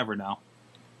 you never know.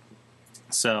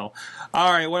 So,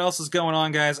 all right, what else is going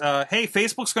on, guys? Hey,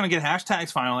 Facebook's going to get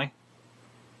hashtags finally.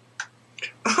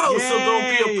 Oh, Yay! so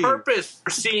there'll be a purpose for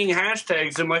seeing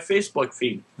hashtags in my Facebook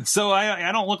feed. So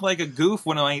I don't look like a goof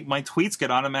when my tweets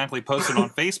get automatically posted on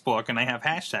Facebook and I have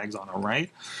hashtags on them, right?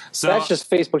 So That's just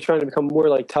Facebook trying to become more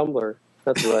like Tumblr.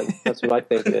 That's what I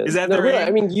think it is. Is that no, the really, aim?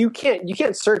 I mean, you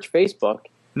can't search Facebook.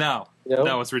 no, You know?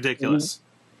 no, it's ridiculous.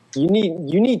 You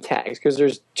need tags because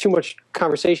there's too much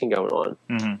conversation going on.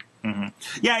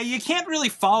 Yeah, you can't really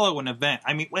follow an event.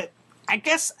 I mean, I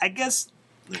guess,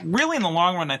 really in the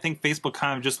long run, I think Facebook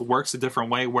kind of just works a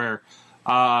different way where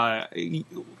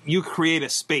you create a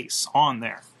space on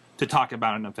there to talk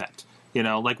about an event. You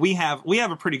know, like we have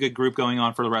a pretty good group going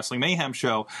on for the Wrestling Mayhem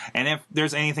show, and if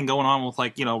there's anything going on with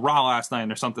like, Raw last night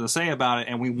and there's something to say about it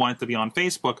and we want it to be on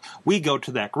Facebook, we go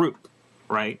to that group,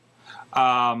 right?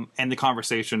 And the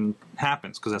conversation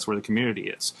happens because that's where the community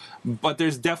is. But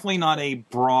there's definitely not a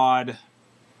broad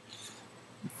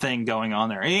thing going on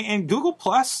there. And Google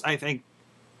Plus, I think,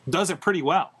 does it pretty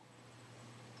well.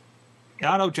 It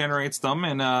auto-generates them,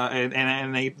 and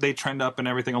they trend up and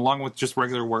everything along with just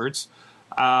regular words.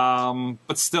 But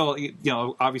still,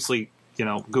 obviously,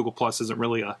 Google Plus isn't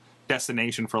really a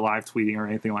destination for live tweeting or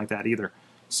anything like that either.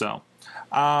 So,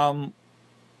 I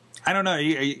don't know.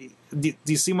 Do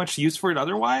you see much use for it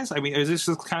otherwise? I mean, is this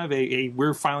just kind of a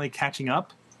we're finally catching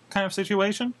up kind of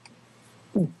situation?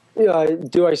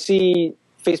 Do I see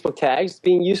Facebook tags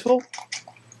being useful?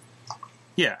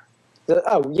 Yeah.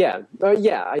 Yeah.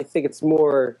 I think it's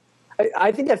more.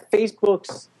 I think that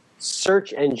Facebook's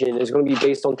search engine is going to be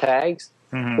based on tags,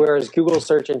 whereas Google's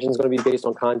search engine is going to be based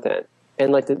on content.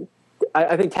 And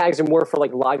I think tags are more for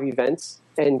like live events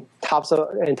and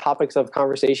topics of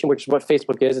conversation, which is what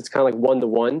Facebook is. It's kind of like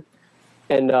one-to-one,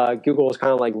 and Google is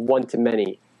kind of like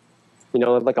one-to-many.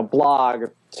 Like a blog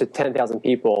to 10,000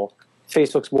 people.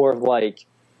 Facebook's more of like,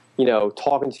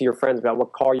 talking to your friends about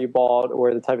what car you bought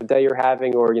or the type of day you're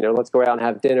having, or let's go out and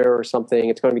have dinner or something.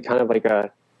 It's going to be kind of like a,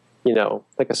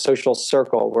 like a social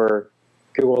circle, where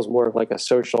Google is more of like a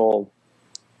social,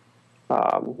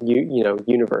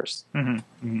 universe.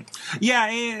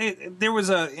 Yeah, there was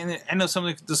I know some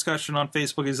of the discussion on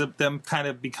Facebook is of them kind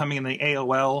of becoming the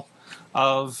AOL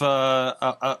of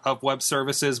web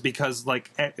services, because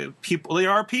there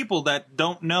are people that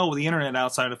don't know the internet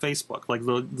outside of Facebook, like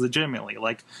legitimately,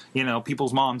 like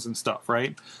people's moms and stuff,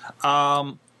 right?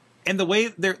 And the way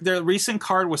their recent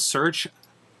card with search,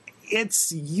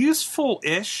 it's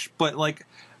useful-ish, but like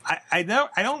I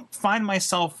don't find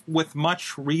myself with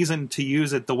much reason to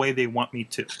use it the way they want me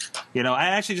to. I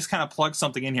actually just kind of plug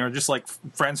something in here, just like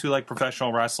friends who like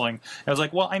professional wrestling. I was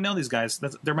like, well, I know these guys.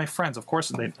 They're my friends. Of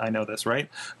course I know this, right?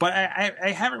 But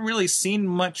I haven't really seen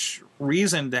much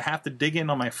reason to have to dig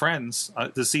in on my friends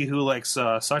to see who likes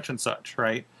such and such,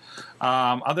 right?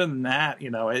 Other than that,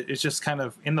 it's just kind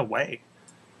of in the way.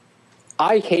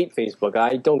 I hate Facebook.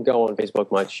 I don't go on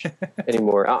Facebook much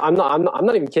anymore. I'm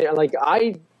not even kidding. Like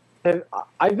I've been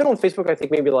on Facebook, I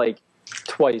think maybe like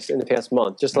twice in the past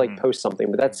month, just to like post something,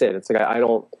 but that's it. It's like I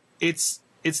don't. It's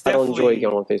I don't definitely. enjoy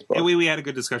going on Facebook. We had a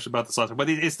good discussion about this last time, but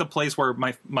it's the place where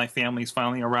my family's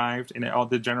finally arrived and all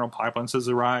the general pipelines has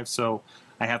arrived, so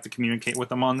I have to communicate with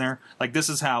them on there. Like, this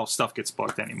is how stuff gets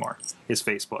booked anymore, is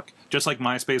Facebook. Just like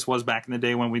MySpace was back in the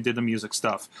day when we did the music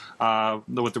stuff.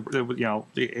 This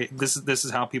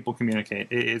is how people communicate.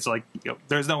 It's like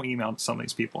there's no email to some of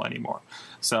these people anymore.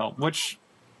 So, which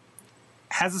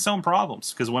has its own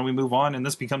problems because when we move on and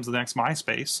this becomes the next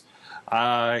MySpace,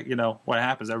 what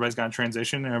happens? Everybody's going to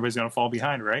transition and everybody's going to fall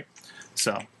behind, right?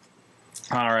 So,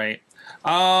 all right.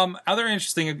 Other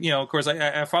interesting, of course,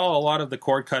 I follow a lot of the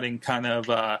cord cutting kind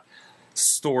of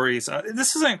stories.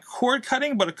 This isn't cord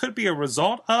cutting, but it could be a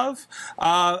result of.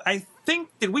 I think,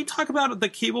 did we talk about the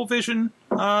Cablevision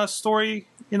story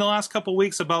in the last couple of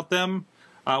weeks about them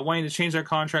wanting to change their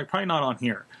contract? Probably not on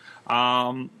here.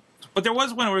 But there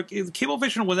was one where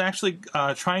Cablevision was actually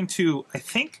trying to, I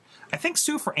think,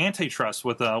 sue for antitrust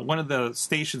with one of the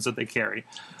stations that they carry,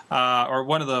 or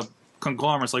one of the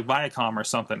conglomerates like Viacom or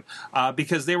something,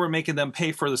 because they were making them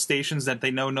pay for the stations that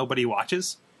they know nobody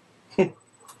watches.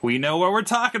 We know what we're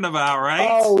talking about, right?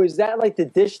 Oh, is that like the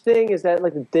Dish thing? Is that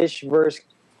like the Dish versus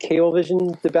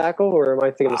Cablevision debacle, or am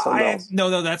I thinking of something else?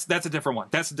 No, that's a different one.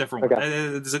 That's a different one.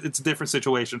 It's a different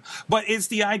situation. But it's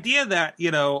the idea that,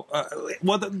 the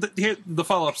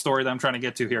follow-up story that I'm trying to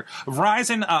get to here.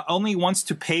 Verizon only wants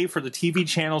to pay for the TV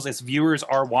channels its viewers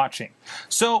are watching.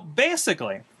 So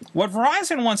basically, what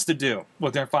Verizon wants to do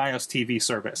with their Fios TV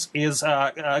service is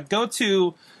go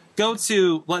to,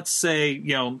 let's say,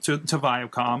 to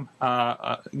Viacom,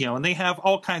 and they have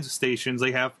all kinds of stations.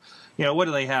 They have, what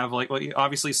do they have? Like,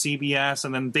 obviously CBS,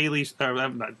 and then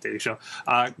not Daily Show.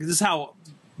 This is how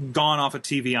gone off of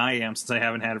TV I am, since I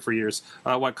haven't had it for years.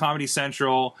 Comedy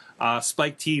Central,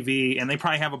 Spike TV, and they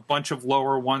probably have a bunch of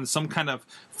lower ones, some kind of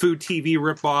food TV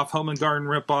ripoff, Home and Garden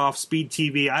ripoff, Speed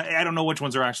TV. I don't know which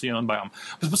ones are actually owned by them.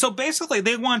 So basically,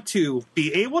 they want to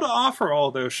be able to offer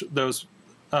all those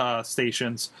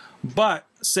stations, but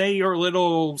say your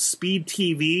little Speed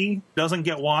TV doesn't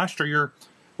get watched, or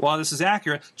this is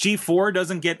accurate, G4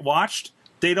 doesn't get watched,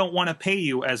 they don't want to pay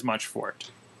you as much for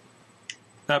it.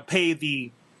 Pay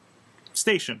the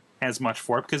station as much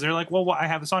for it, because they're like, well, I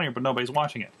have this on here, but nobody's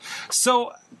watching it.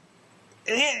 So,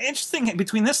 interesting,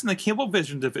 between this and the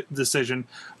Cablevision decision,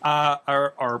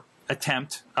 or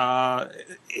attempt,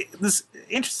 this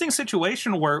interesting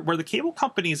situation where the cable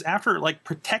companies, after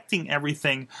protecting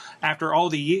everything after all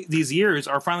these years,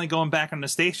 are finally going back on the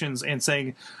stations and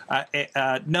saying,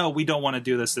 no, we don't want to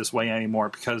do this way anymore,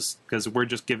 because we're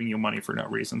just giving you money for no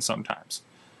reason sometimes.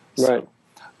 Right.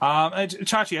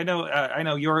 Chachi, I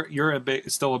know you're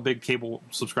still a big cable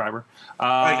subscriber.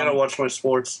 I gotta watch my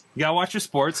sports. You gotta watch your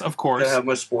sports, of course. I have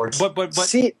my sports. But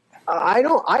see,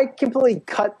 I completely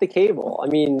cut the cable. I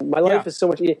mean, my life is so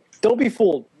much easier. Don't be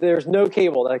fooled. There's no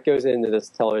cable that goes into this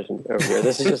television over here.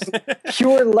 This is just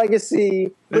pure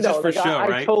legacy. This is for show,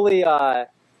 right? I totally, I'm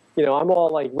all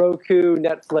like Roku,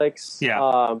 Netflix,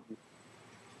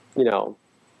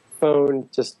 phone,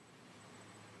 just,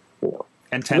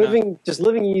 antenna.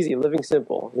 living easy, living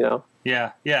simple,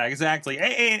 Yeah, exactly.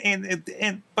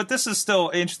 And but this is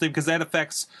still interesting because that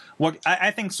affects what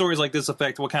I think stories like this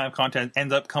affect what kind of content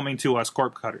ends up coming to us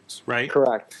corp cutters, right?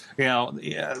 Correct.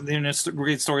 There's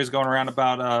great stories going around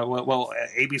about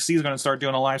ABC is going to start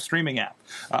doing a live streaming app.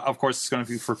 Of course, it's going to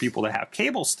be for people that have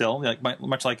cable still,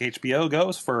 much like HBO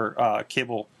goes for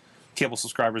cable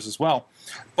subscribers as well.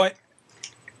 But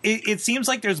it seems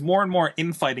like there's more and more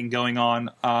infighting going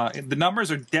on. The numbers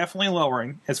are definitely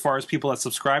lowering as far as people that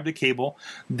subscribe to cable.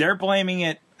 They're blaming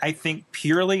it, I think,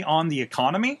 purely on the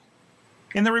economy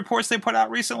in the reports they put out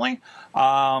recently.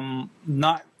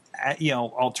 Not,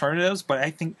 alternatives, but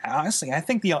I think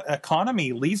the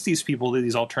economy leads these people to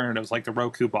these alternatives like the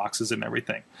Roku boxes and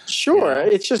everything. Sure.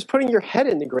 It's just putting your head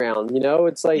in the ground,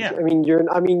 It's like, you're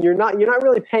not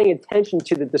really paying attention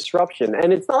to the disruption.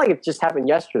 And it's not like it just happened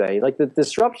yesterday. Like the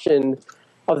disruption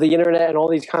of the internet and all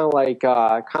these kind of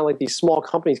like these small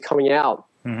companies coming out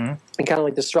and kind of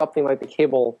like disrupting like the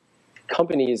cable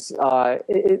companies.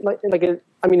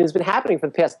 It's been happening for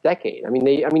the past decade.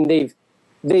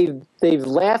 They've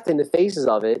laughed in the faces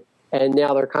of it, and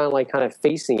now they're kind of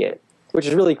facing it, which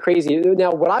is really crazy.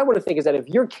 Now, what I want to think is that if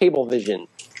you're Cablevision,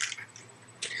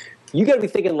 you got to be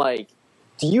thinking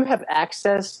do you have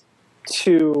access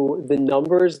to the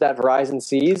numbers that Verizon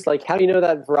sees? How do you know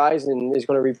that Verizon is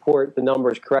going to report the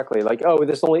numbers correctly?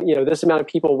 This only this amount of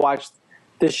people watched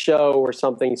this show or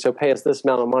something, so pay us this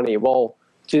amount of money. Well,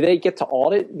 do they get to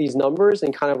audit these numbers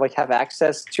and kind of have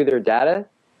access to their data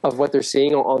of what they're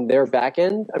seeing on their back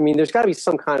end? There's got to be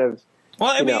some kind of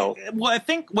I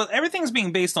think everything's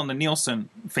being based on the Nielsen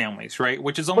families, right?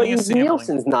 Which is only a sampling.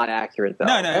 Nielsen's not accurate, though.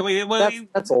 No.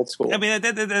 That's old school.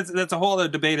 That's a whole other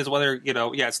debate is whether,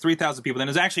 it's 3,000 people. Then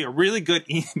there's actually a really good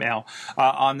email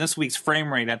on this week's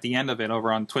frame rate at the end of it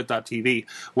over on twit.tv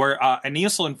where a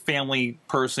Nielsen family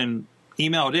person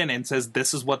emailed in and says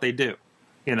this is what they do,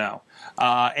 and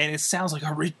it sounds like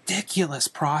a ridiculous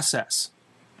process.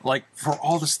 like for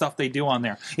all the stuff they do on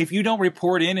there. If you don't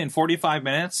report in 45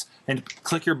 minutes and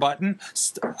click your button,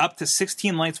 up to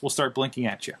 16 lights will start blinking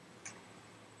at you.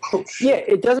 Oh, Yeah,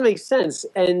 it doesn't make sense.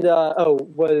 And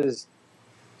was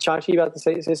Chachi about to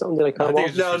say something? Did I cut him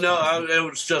off? No, it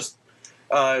was just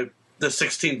the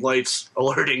 16 lights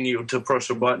alerting you to push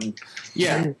a button.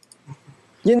 Yeah.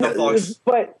 You know,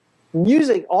 but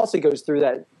music also goes through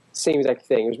that same exact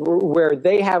thing, where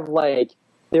they have like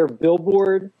their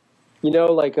Billboard, you know,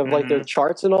 like of like their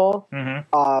charts and all.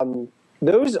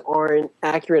 Those aren't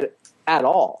accurate at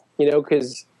all, you know,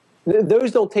 because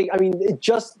those don't take. I mean,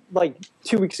 just like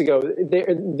 2 weeks ago,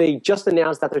 they just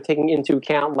announced that they're taking into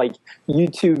account like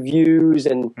YouTube views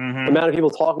and the amount of people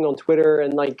talking on Twitter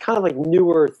and like kind of like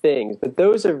newer things. But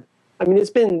those are. I mean,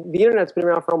 the internet's been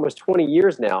around for almost 20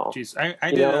 years now. Jeez,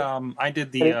 I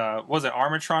did the was it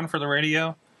Armatron for the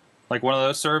radio, like one of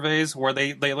those surveys where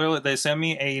they literally sent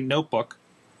me a notebook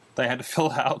that I had to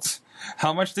fill out.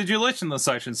 How much did you listen to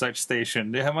such and such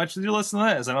station? How much did you listen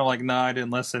to this? And I'm like, no, I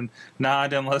didn't listen. No, I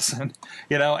didn't listen.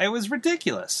 You know, it was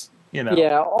ridiculous. You know,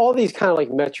 yeah, all these kind of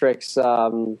like metrics.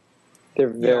 They're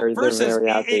very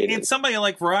outdated. It's somebody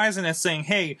like Verizon that's saying,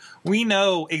 hey, we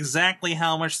know exactly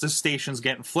how much the station's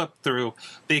getting flipped through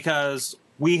because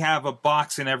we have a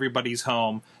box in everybody's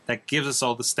home that gives us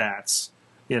all the stats.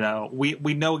 You know,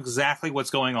 we know exactly what's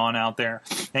going on out there.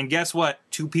 And guess what?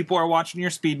 2 people are watching your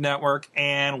speed network,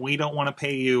 and we don't want to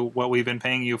pay you what we've been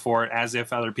paying you for it as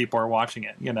if other people are watching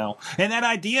it, you know. And that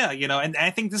idea, you know, and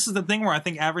I think this is the thing where I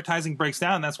think advertising breaks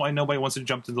down, and that's why nobody wants to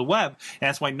jump to the web. And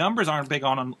that's why numbers aren't big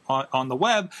on the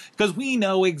web, because we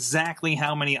know exactly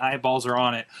how many eyeballs are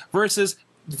on it versus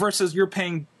you're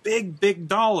paying big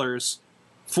dollars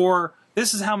for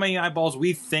this is how many eyeballs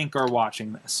we think are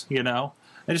watching this, you know.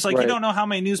 And just like you don't know how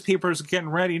many newspapers are getting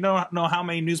ready, you don't know how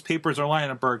many newspapers are lying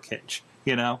in a birdcage,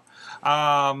 you know.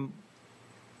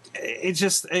 It's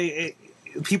just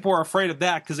people are afraid of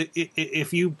that because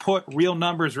if you put real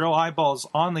numbers, real eyeballs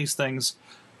on these things,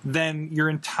 then your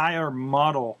entire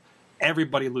model,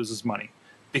 everybody loses money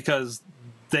because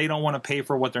they don't want to pay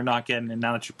for what they're not getting. And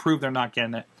now that you prove they're not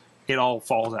getting it, it all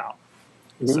falls out.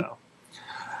 So,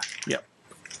 yep.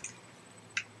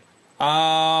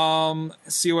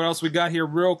 See what else we got here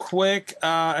real quick.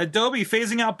 Adobe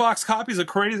phasing out box copies of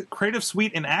Creative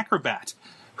Suite and Acrobat.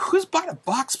 Who's bought a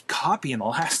box copy in the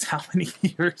last how many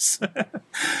years?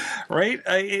 Right?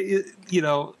 You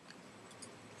know,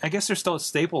 I guess they're still at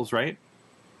Staples, right?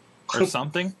 Or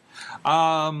something.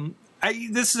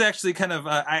 This is actually kind of,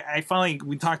 I finally,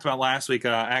 we talked about last week,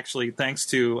 actually, thanks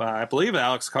to, I believe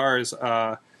Alex Cars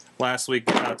last week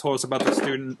told us about the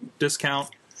student discount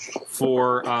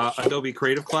for Adobe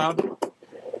Creative Cloud,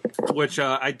 which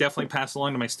I definitely passed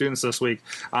along to my students this week.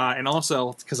 And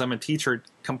also, because I'm a teacher,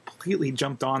 completely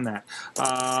jumped on that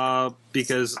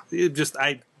because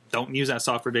I don't use that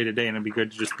software day to day, and it'd be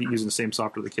good to just be using the same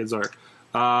software the kids are.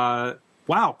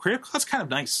 Wow, Creative Cloud's kind of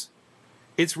nice.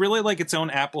 It's really like its own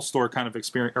Apple Store kind of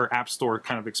experience, or App Store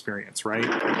kind of experience,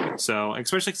 right? So,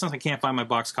 especially since I can't find my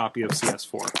box copy of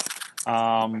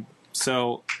CS4.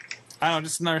 So, I don't know,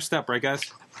 just another step, right,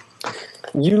 guys?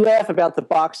 You laugh about the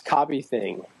box copy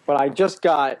thing, but I just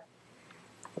got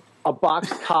a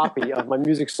box copy of my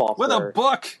music software with a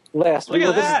book last week.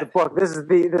 Look at that. This is the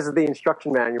book. This is the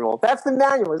instruction manual. That's the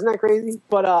manual. Isn't that crazy?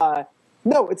 But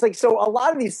no, it's like, so a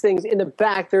lot of these things in the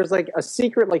back, there's like a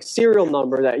secret like serial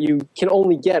number that you can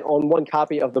only get on one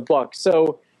copy of the book.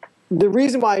 So the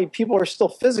reason why people are still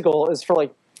physical is for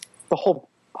like the whole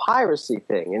piracy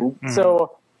thing. And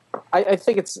so I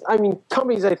think it's, I mean,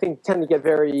 companies I think tend to get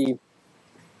very,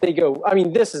 they go, I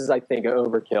mean, this is, I think, an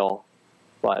overkill.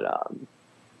 But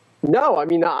no, I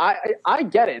mean, I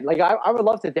get it. Like, I would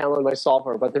love to download my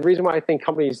software, but the reason why I think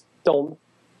companies don't,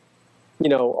 you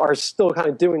know, are still kind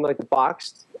of doing like the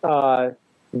boxed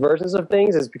versions of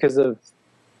things is because of,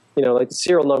 you know, like the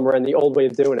serial number and the old way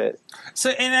of doing it.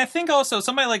 So, and I think also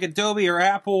somebody like Adobe or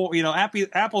Apple, you know,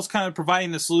 Apple's kind of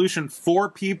providing the solution for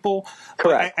people.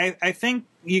 Correct. But I think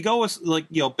you go with, like,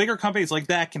 you know, bigger companies like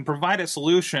that can provide a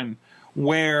solution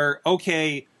where,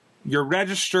 okay, you're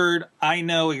registered. I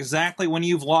know exactly when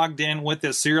you've logged in with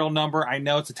this serial number. I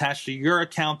know it's attached to your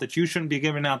account that you shouldn't be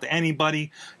giving out to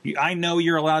anybody. I know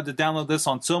you're allowed to download this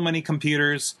on so many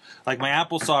computers. Like my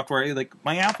Apple software, like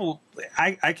my Apple,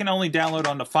 I can only download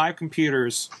onto 5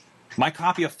 computers my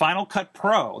copy of Final Cut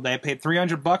Pro that I paid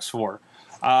 $300 for.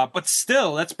 But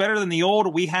still, that's better than the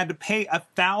old. We had to pay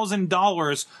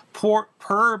 $1,000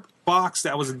 per box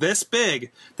that was this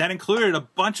big. That included a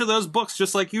bunch of those books,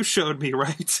 just like you showed me,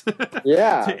 right?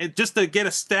 Yeah. Just to get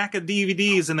a stack of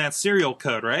DVDs and that serial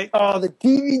code, right? Oh, the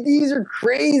DVDs are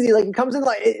crazy. Like it comes in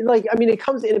it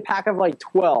comes in a pack of like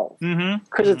 12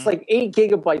 because it's like 8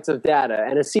 gigabytes of data,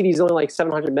 and a CD is only like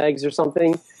 700 megs or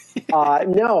something.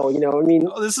 No,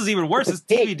 Oh, this is even worse. It's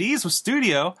DVDs with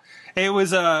studio. It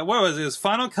was what was it? It was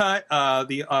Final Cut,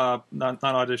 not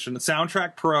Audition, the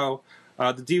Soundtrack Pro,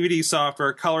 the DVD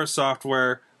software, color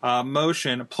software,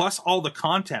 Motion, plus all the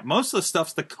content. Most of the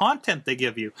stuff's the content they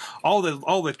give you, all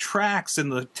the tracks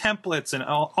and the templates and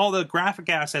all the graphic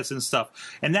assets and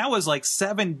stuff. And that was like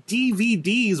 7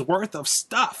 DVDs worth of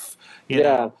stuff. You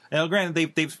know? Now,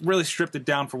 granted, they've really stripped it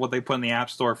down for what they put in the App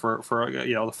Store for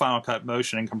the Final Cut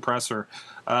Motion and compressor.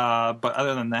 But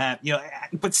other than that,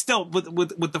 but still with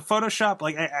the Photoshop,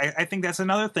 like I think that's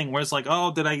another thing where it's like,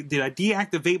 oh, did I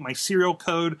deactivate my serial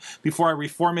code before I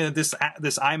reformatted this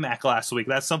iMac last week?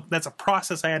 That's a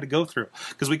process I had to go through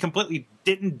because we completely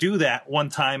didn't do that one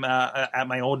time at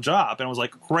my old job, and I was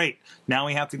like, great, now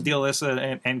we have to deal with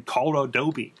this and call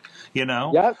Adobe. Yep,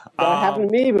 that happened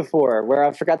to me before, where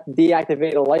I forgot to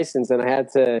deactivate a license, and I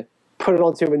had to put it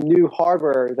onto a new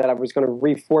hardware that I was going to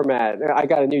reformat. I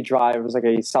got a new drive. It was like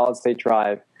a solid-state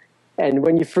drive. And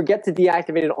when you forget to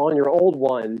deactivate it on your old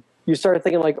one, you start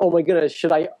thinking like, oh my goodness,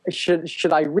 should I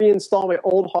reinstall my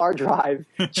old hard drive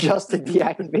just to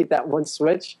deactivate that one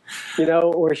switch?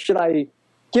 Or should I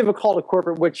give a call to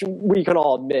corporate, which we can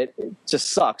all admit it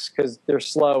just sucks because they're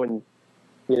slow and,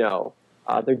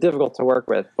 they're difficult to work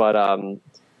with. But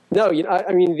no,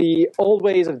 the old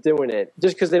ways of doing it,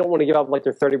 just because they don't want to give up like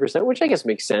their 30%, which I guess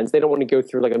makes sense. They don't want to go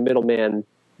through like a middleman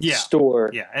store.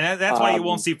 Yeah, and that's why you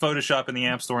won't see Photoshop in the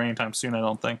App Store anytime soon, I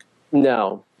don't think.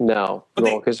 No,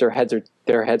 because their heads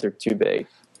are too big.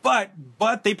 But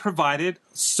they provided,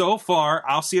 so far,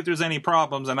 I'll see if there's any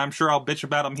problems, and I'm sure I'll bitch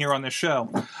about them here on this show.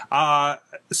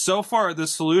 So far, the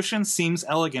solution seems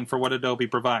elegant for what Adobe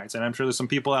provides, and I'm sure there's some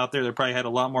people out there that probably had a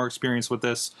lot more experience with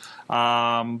this.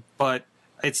 But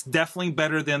it's definitely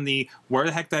better than where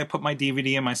the heck did I put my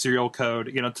DVD and my serial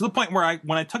code? To the point where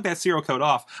when I took that serial code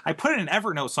off, I put it in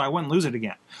Evernote so I wouldn't lose it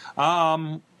again.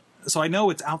 So I know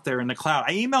it's out there in the cloud.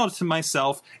 I emailed it to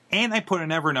myself, and I put it in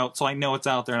Evernote so I know it's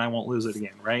out there and I won't lose it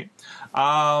again, right?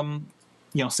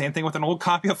 Same thing with an old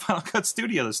copy of Final Cut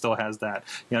Studio that still has that.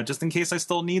 Just in case I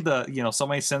still need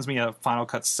somebody sends me a Final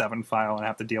Cut 7 file and I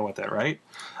have to deal with it, right?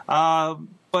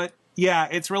 But yeah,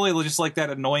 it's really just like that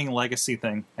annoying legacy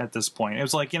thing at this point. It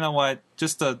was like, you know what,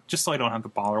 just so I don't have to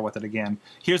bother with it again.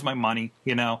 Here's my money,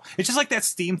 It's just like that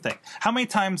Steam thing. How many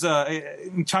times,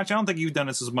 Chachi, I don't think you've done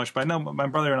this as much, but I know my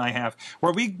brother and I have,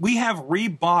 where we have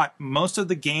rebought most of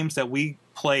the games that we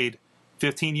played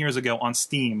 15 years ago on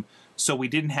Steam, so we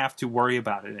didn't have to worry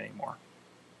about it anymore.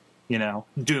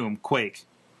 Doom, Quake,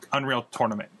 Unreal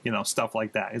Tournament, stuff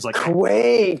like that. It's like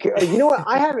Quake. You know what?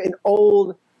 I have an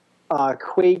old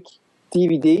Quake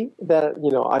DVD that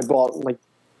I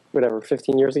bought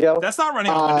 15 years ago. That's not running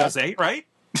on Windows 8, right?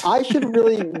 I should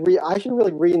really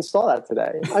reinstall that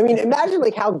today. I mean, imagine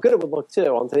how good it would look too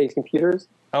on today's computers.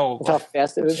 Oh, how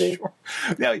fast it would be. Sure.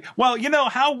 Yeah, well,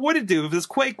 how would it do if this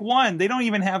Quake 1? They don't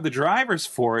even have the drivers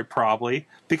for it probably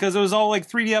because it was all like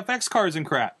 3DFX cards and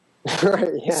crap.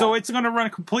 Right, yeah. So it's going to run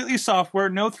completely software,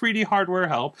 no 3D hardware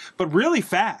help, but really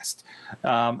fast.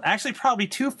 Actually, probably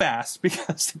too fast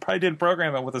because they probably didn't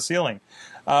program it with a ceiling.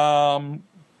 That's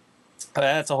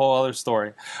a whole other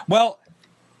story. Well,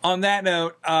 on that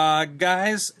note,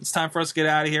 guys, it's time for us to get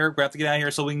out of here. We have to get out of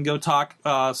here so we can go talk.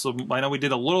 So I know we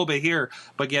did a little bit here,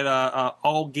 but get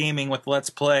all gaming with Let's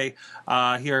Play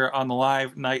here on the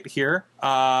live night here.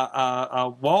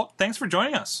 Walt, thanks for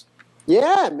joining us.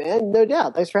 Yeah, man, no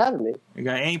doubt. Thanks for having me. You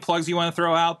got any plugs you want to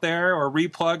throw out there, or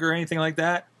replug, or anything like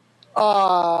that?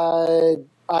 So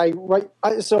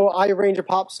I arrange a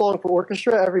pop song for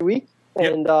orchestra every week,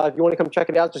 and if you want to come check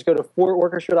it out, just go to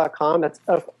fororchestra.com. That's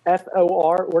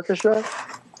FOR Orchestra,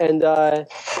 and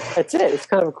that's it. It's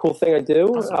kind of a cool thing I do.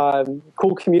 Awesome.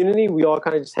 Cool community. We all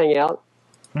kind of just hang out,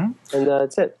 and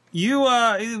that's it. You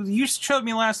showed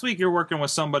me last week you're working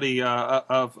with somebody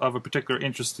of a particular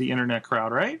interest to the internet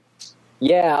crowd, right?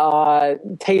 Yeah,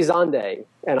 Tay Zonde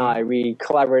and we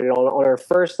collaborated on our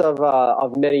first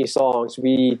of many songs.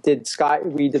 We did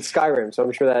Skyrim, so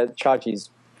I'm sure that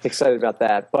Chachi's excited about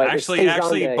that. But actually,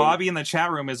 Bobby in the chat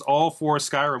room is all for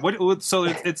Skyrim. So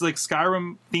it's like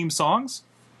Skyrim themed songs?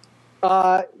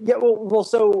 Yeah. Well,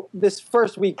 so this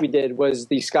first week we did was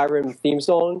the Skyrim theme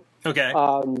song. Okay.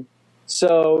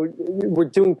 So we're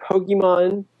doing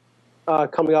Pokemon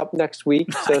coming up next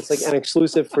week. So it's like an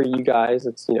exclusive for you guys.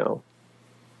 It's, you know,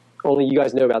 only you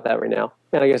guys know about that right now.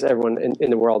 And I guess everyone in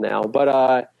the world now.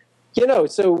 But, you know,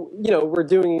 so, you know, we're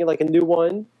doing like a new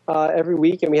one every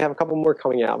week, and we have a couple more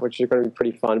coming out, which are going to be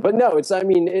pretty fun. But no, it's, I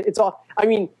mean, it's all, I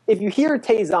mean, if you hear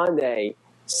Tay Zonday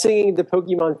singing the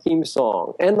Pokemon theme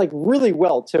song, and like really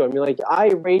well too. I mean, like I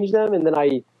arrange them, and then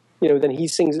then he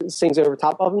sings over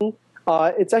top of them.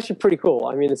 It's actually pretty cool.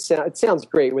 I mean, it sounds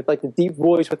great with like the deep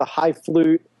voice with a high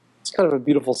flute. It's kind of a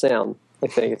beautiful sound. I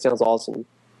think it sounds awesome.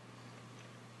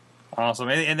 Awesome,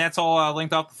 and that's all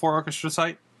linked off the 4 Orchestra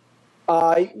site.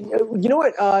 You know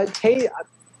what, Tay?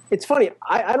 It's funny.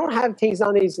 I don't have Tay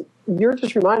Zonday's. You're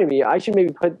just reminding me. I should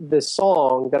maybe put this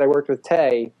song that I worked with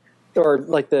Tay, or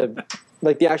like the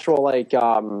actual like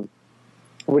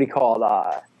what do you call it?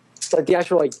 Like the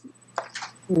actual like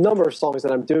number of songs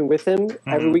that I'm doing with him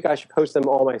every week. I should post them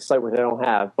on my site, which I don't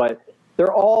have, but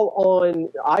they're all on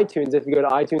iTunes. If you go to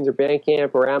iTunes or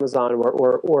Bandcamp or Amazon or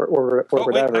whatever.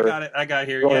 Wait, I got it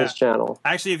here. On his channel.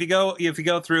 Actually, if you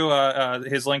go through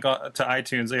his link to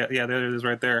iTunes, yeah, there it is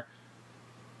right there.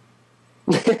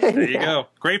 There you go.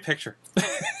 Great picture.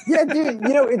 Yeah, dude.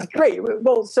 You know, it's great.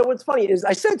 Well, so what's funny is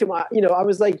I said to him, you know, I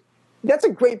was like, "That's a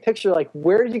great picture. Like,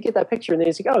 where did you get that picture?" And then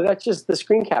he's like, "Oh, that's just the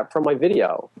screen cap from my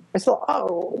video." I said,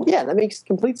 "Oh, yeah, that makes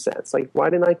complete sense. Like, why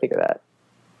didn't I think of that?"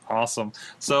 Awesome.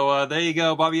 So there you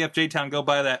go, Bobby F. J-Town. Go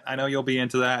buy that. I know you'll be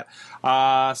into that.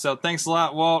 So thanks a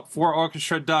lot, Walt.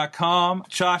 4orchestra.com.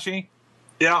 Chachi?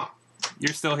 Yeah.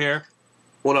 You're still here.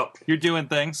 What up? You're doing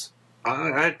things.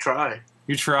 I try.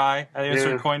 You try. At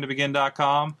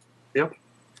InsertCoinToBegin.com. Yep.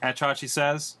 At Chachi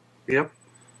Says. Yep.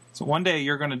 So one day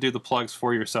you're going to do the plugs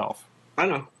for yourself. I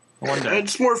know. One day.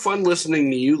 It's more fun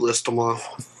listening to you list them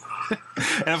off.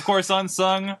 And of course,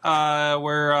 Unsung,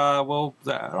 where we'll.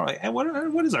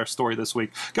 What is our story this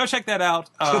week? Go check that out.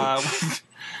 I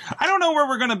don't know where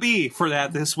we're going to be for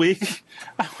that this week.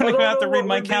 I'm going to have to read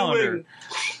my calendar.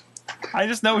 I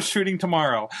just know it's shooting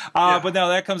tomorrow. But no,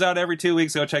 that comes out every 2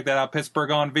 weeks. Go check that out.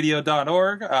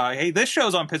 PittsburghOnVideo.org. Hey, this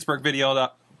show's on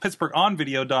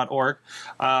PittsburghOnVideo.org.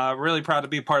 Really proud to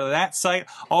be part of that site.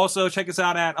 Also, check us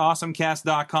out at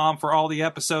awesomecast.com for all the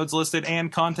episodes listed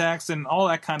and contacts and all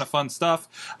that kind of fun stuff.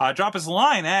 Drop us a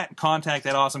line at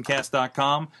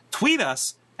contact@awesomecast.com. Tweet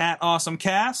us at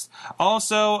awesomecast.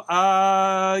 Also,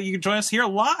 you can join us here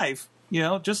live. You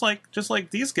know, just like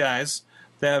these guys.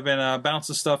 They have been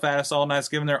bouncing stuff at us all night,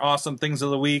 giving their awesome things of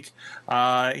the week,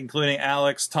 including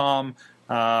Alex, Tom,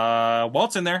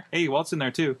 Walt's in there. Hey, Walt's in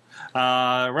there too.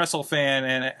 WrestleFan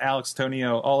and Alex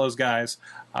Tonio, all those guys.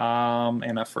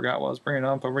 And I forgot what I was bringing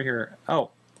up over here. Oh,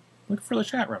 look for the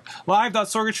chat room.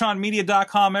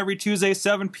 Live.sorgatronmedia.com every Tuesday,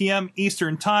 7 p.m.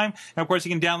 Eastern Time. And, of course,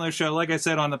 you can download the show, like I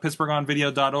said, on the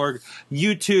PittsburghOnVideo.org,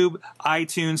 YouTube,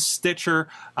 iTunes, Stitcher,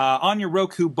 on your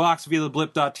Roku box via the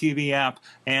Blip.tv app,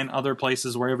 and other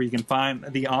places wherever you can find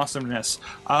the awesomeness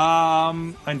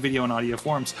in video and audio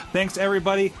forms. Thanks,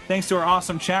 everybody. Thanks to our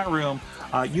awesome chat room.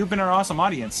 You've been our awesome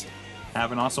audience.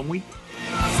 Have an awesome week.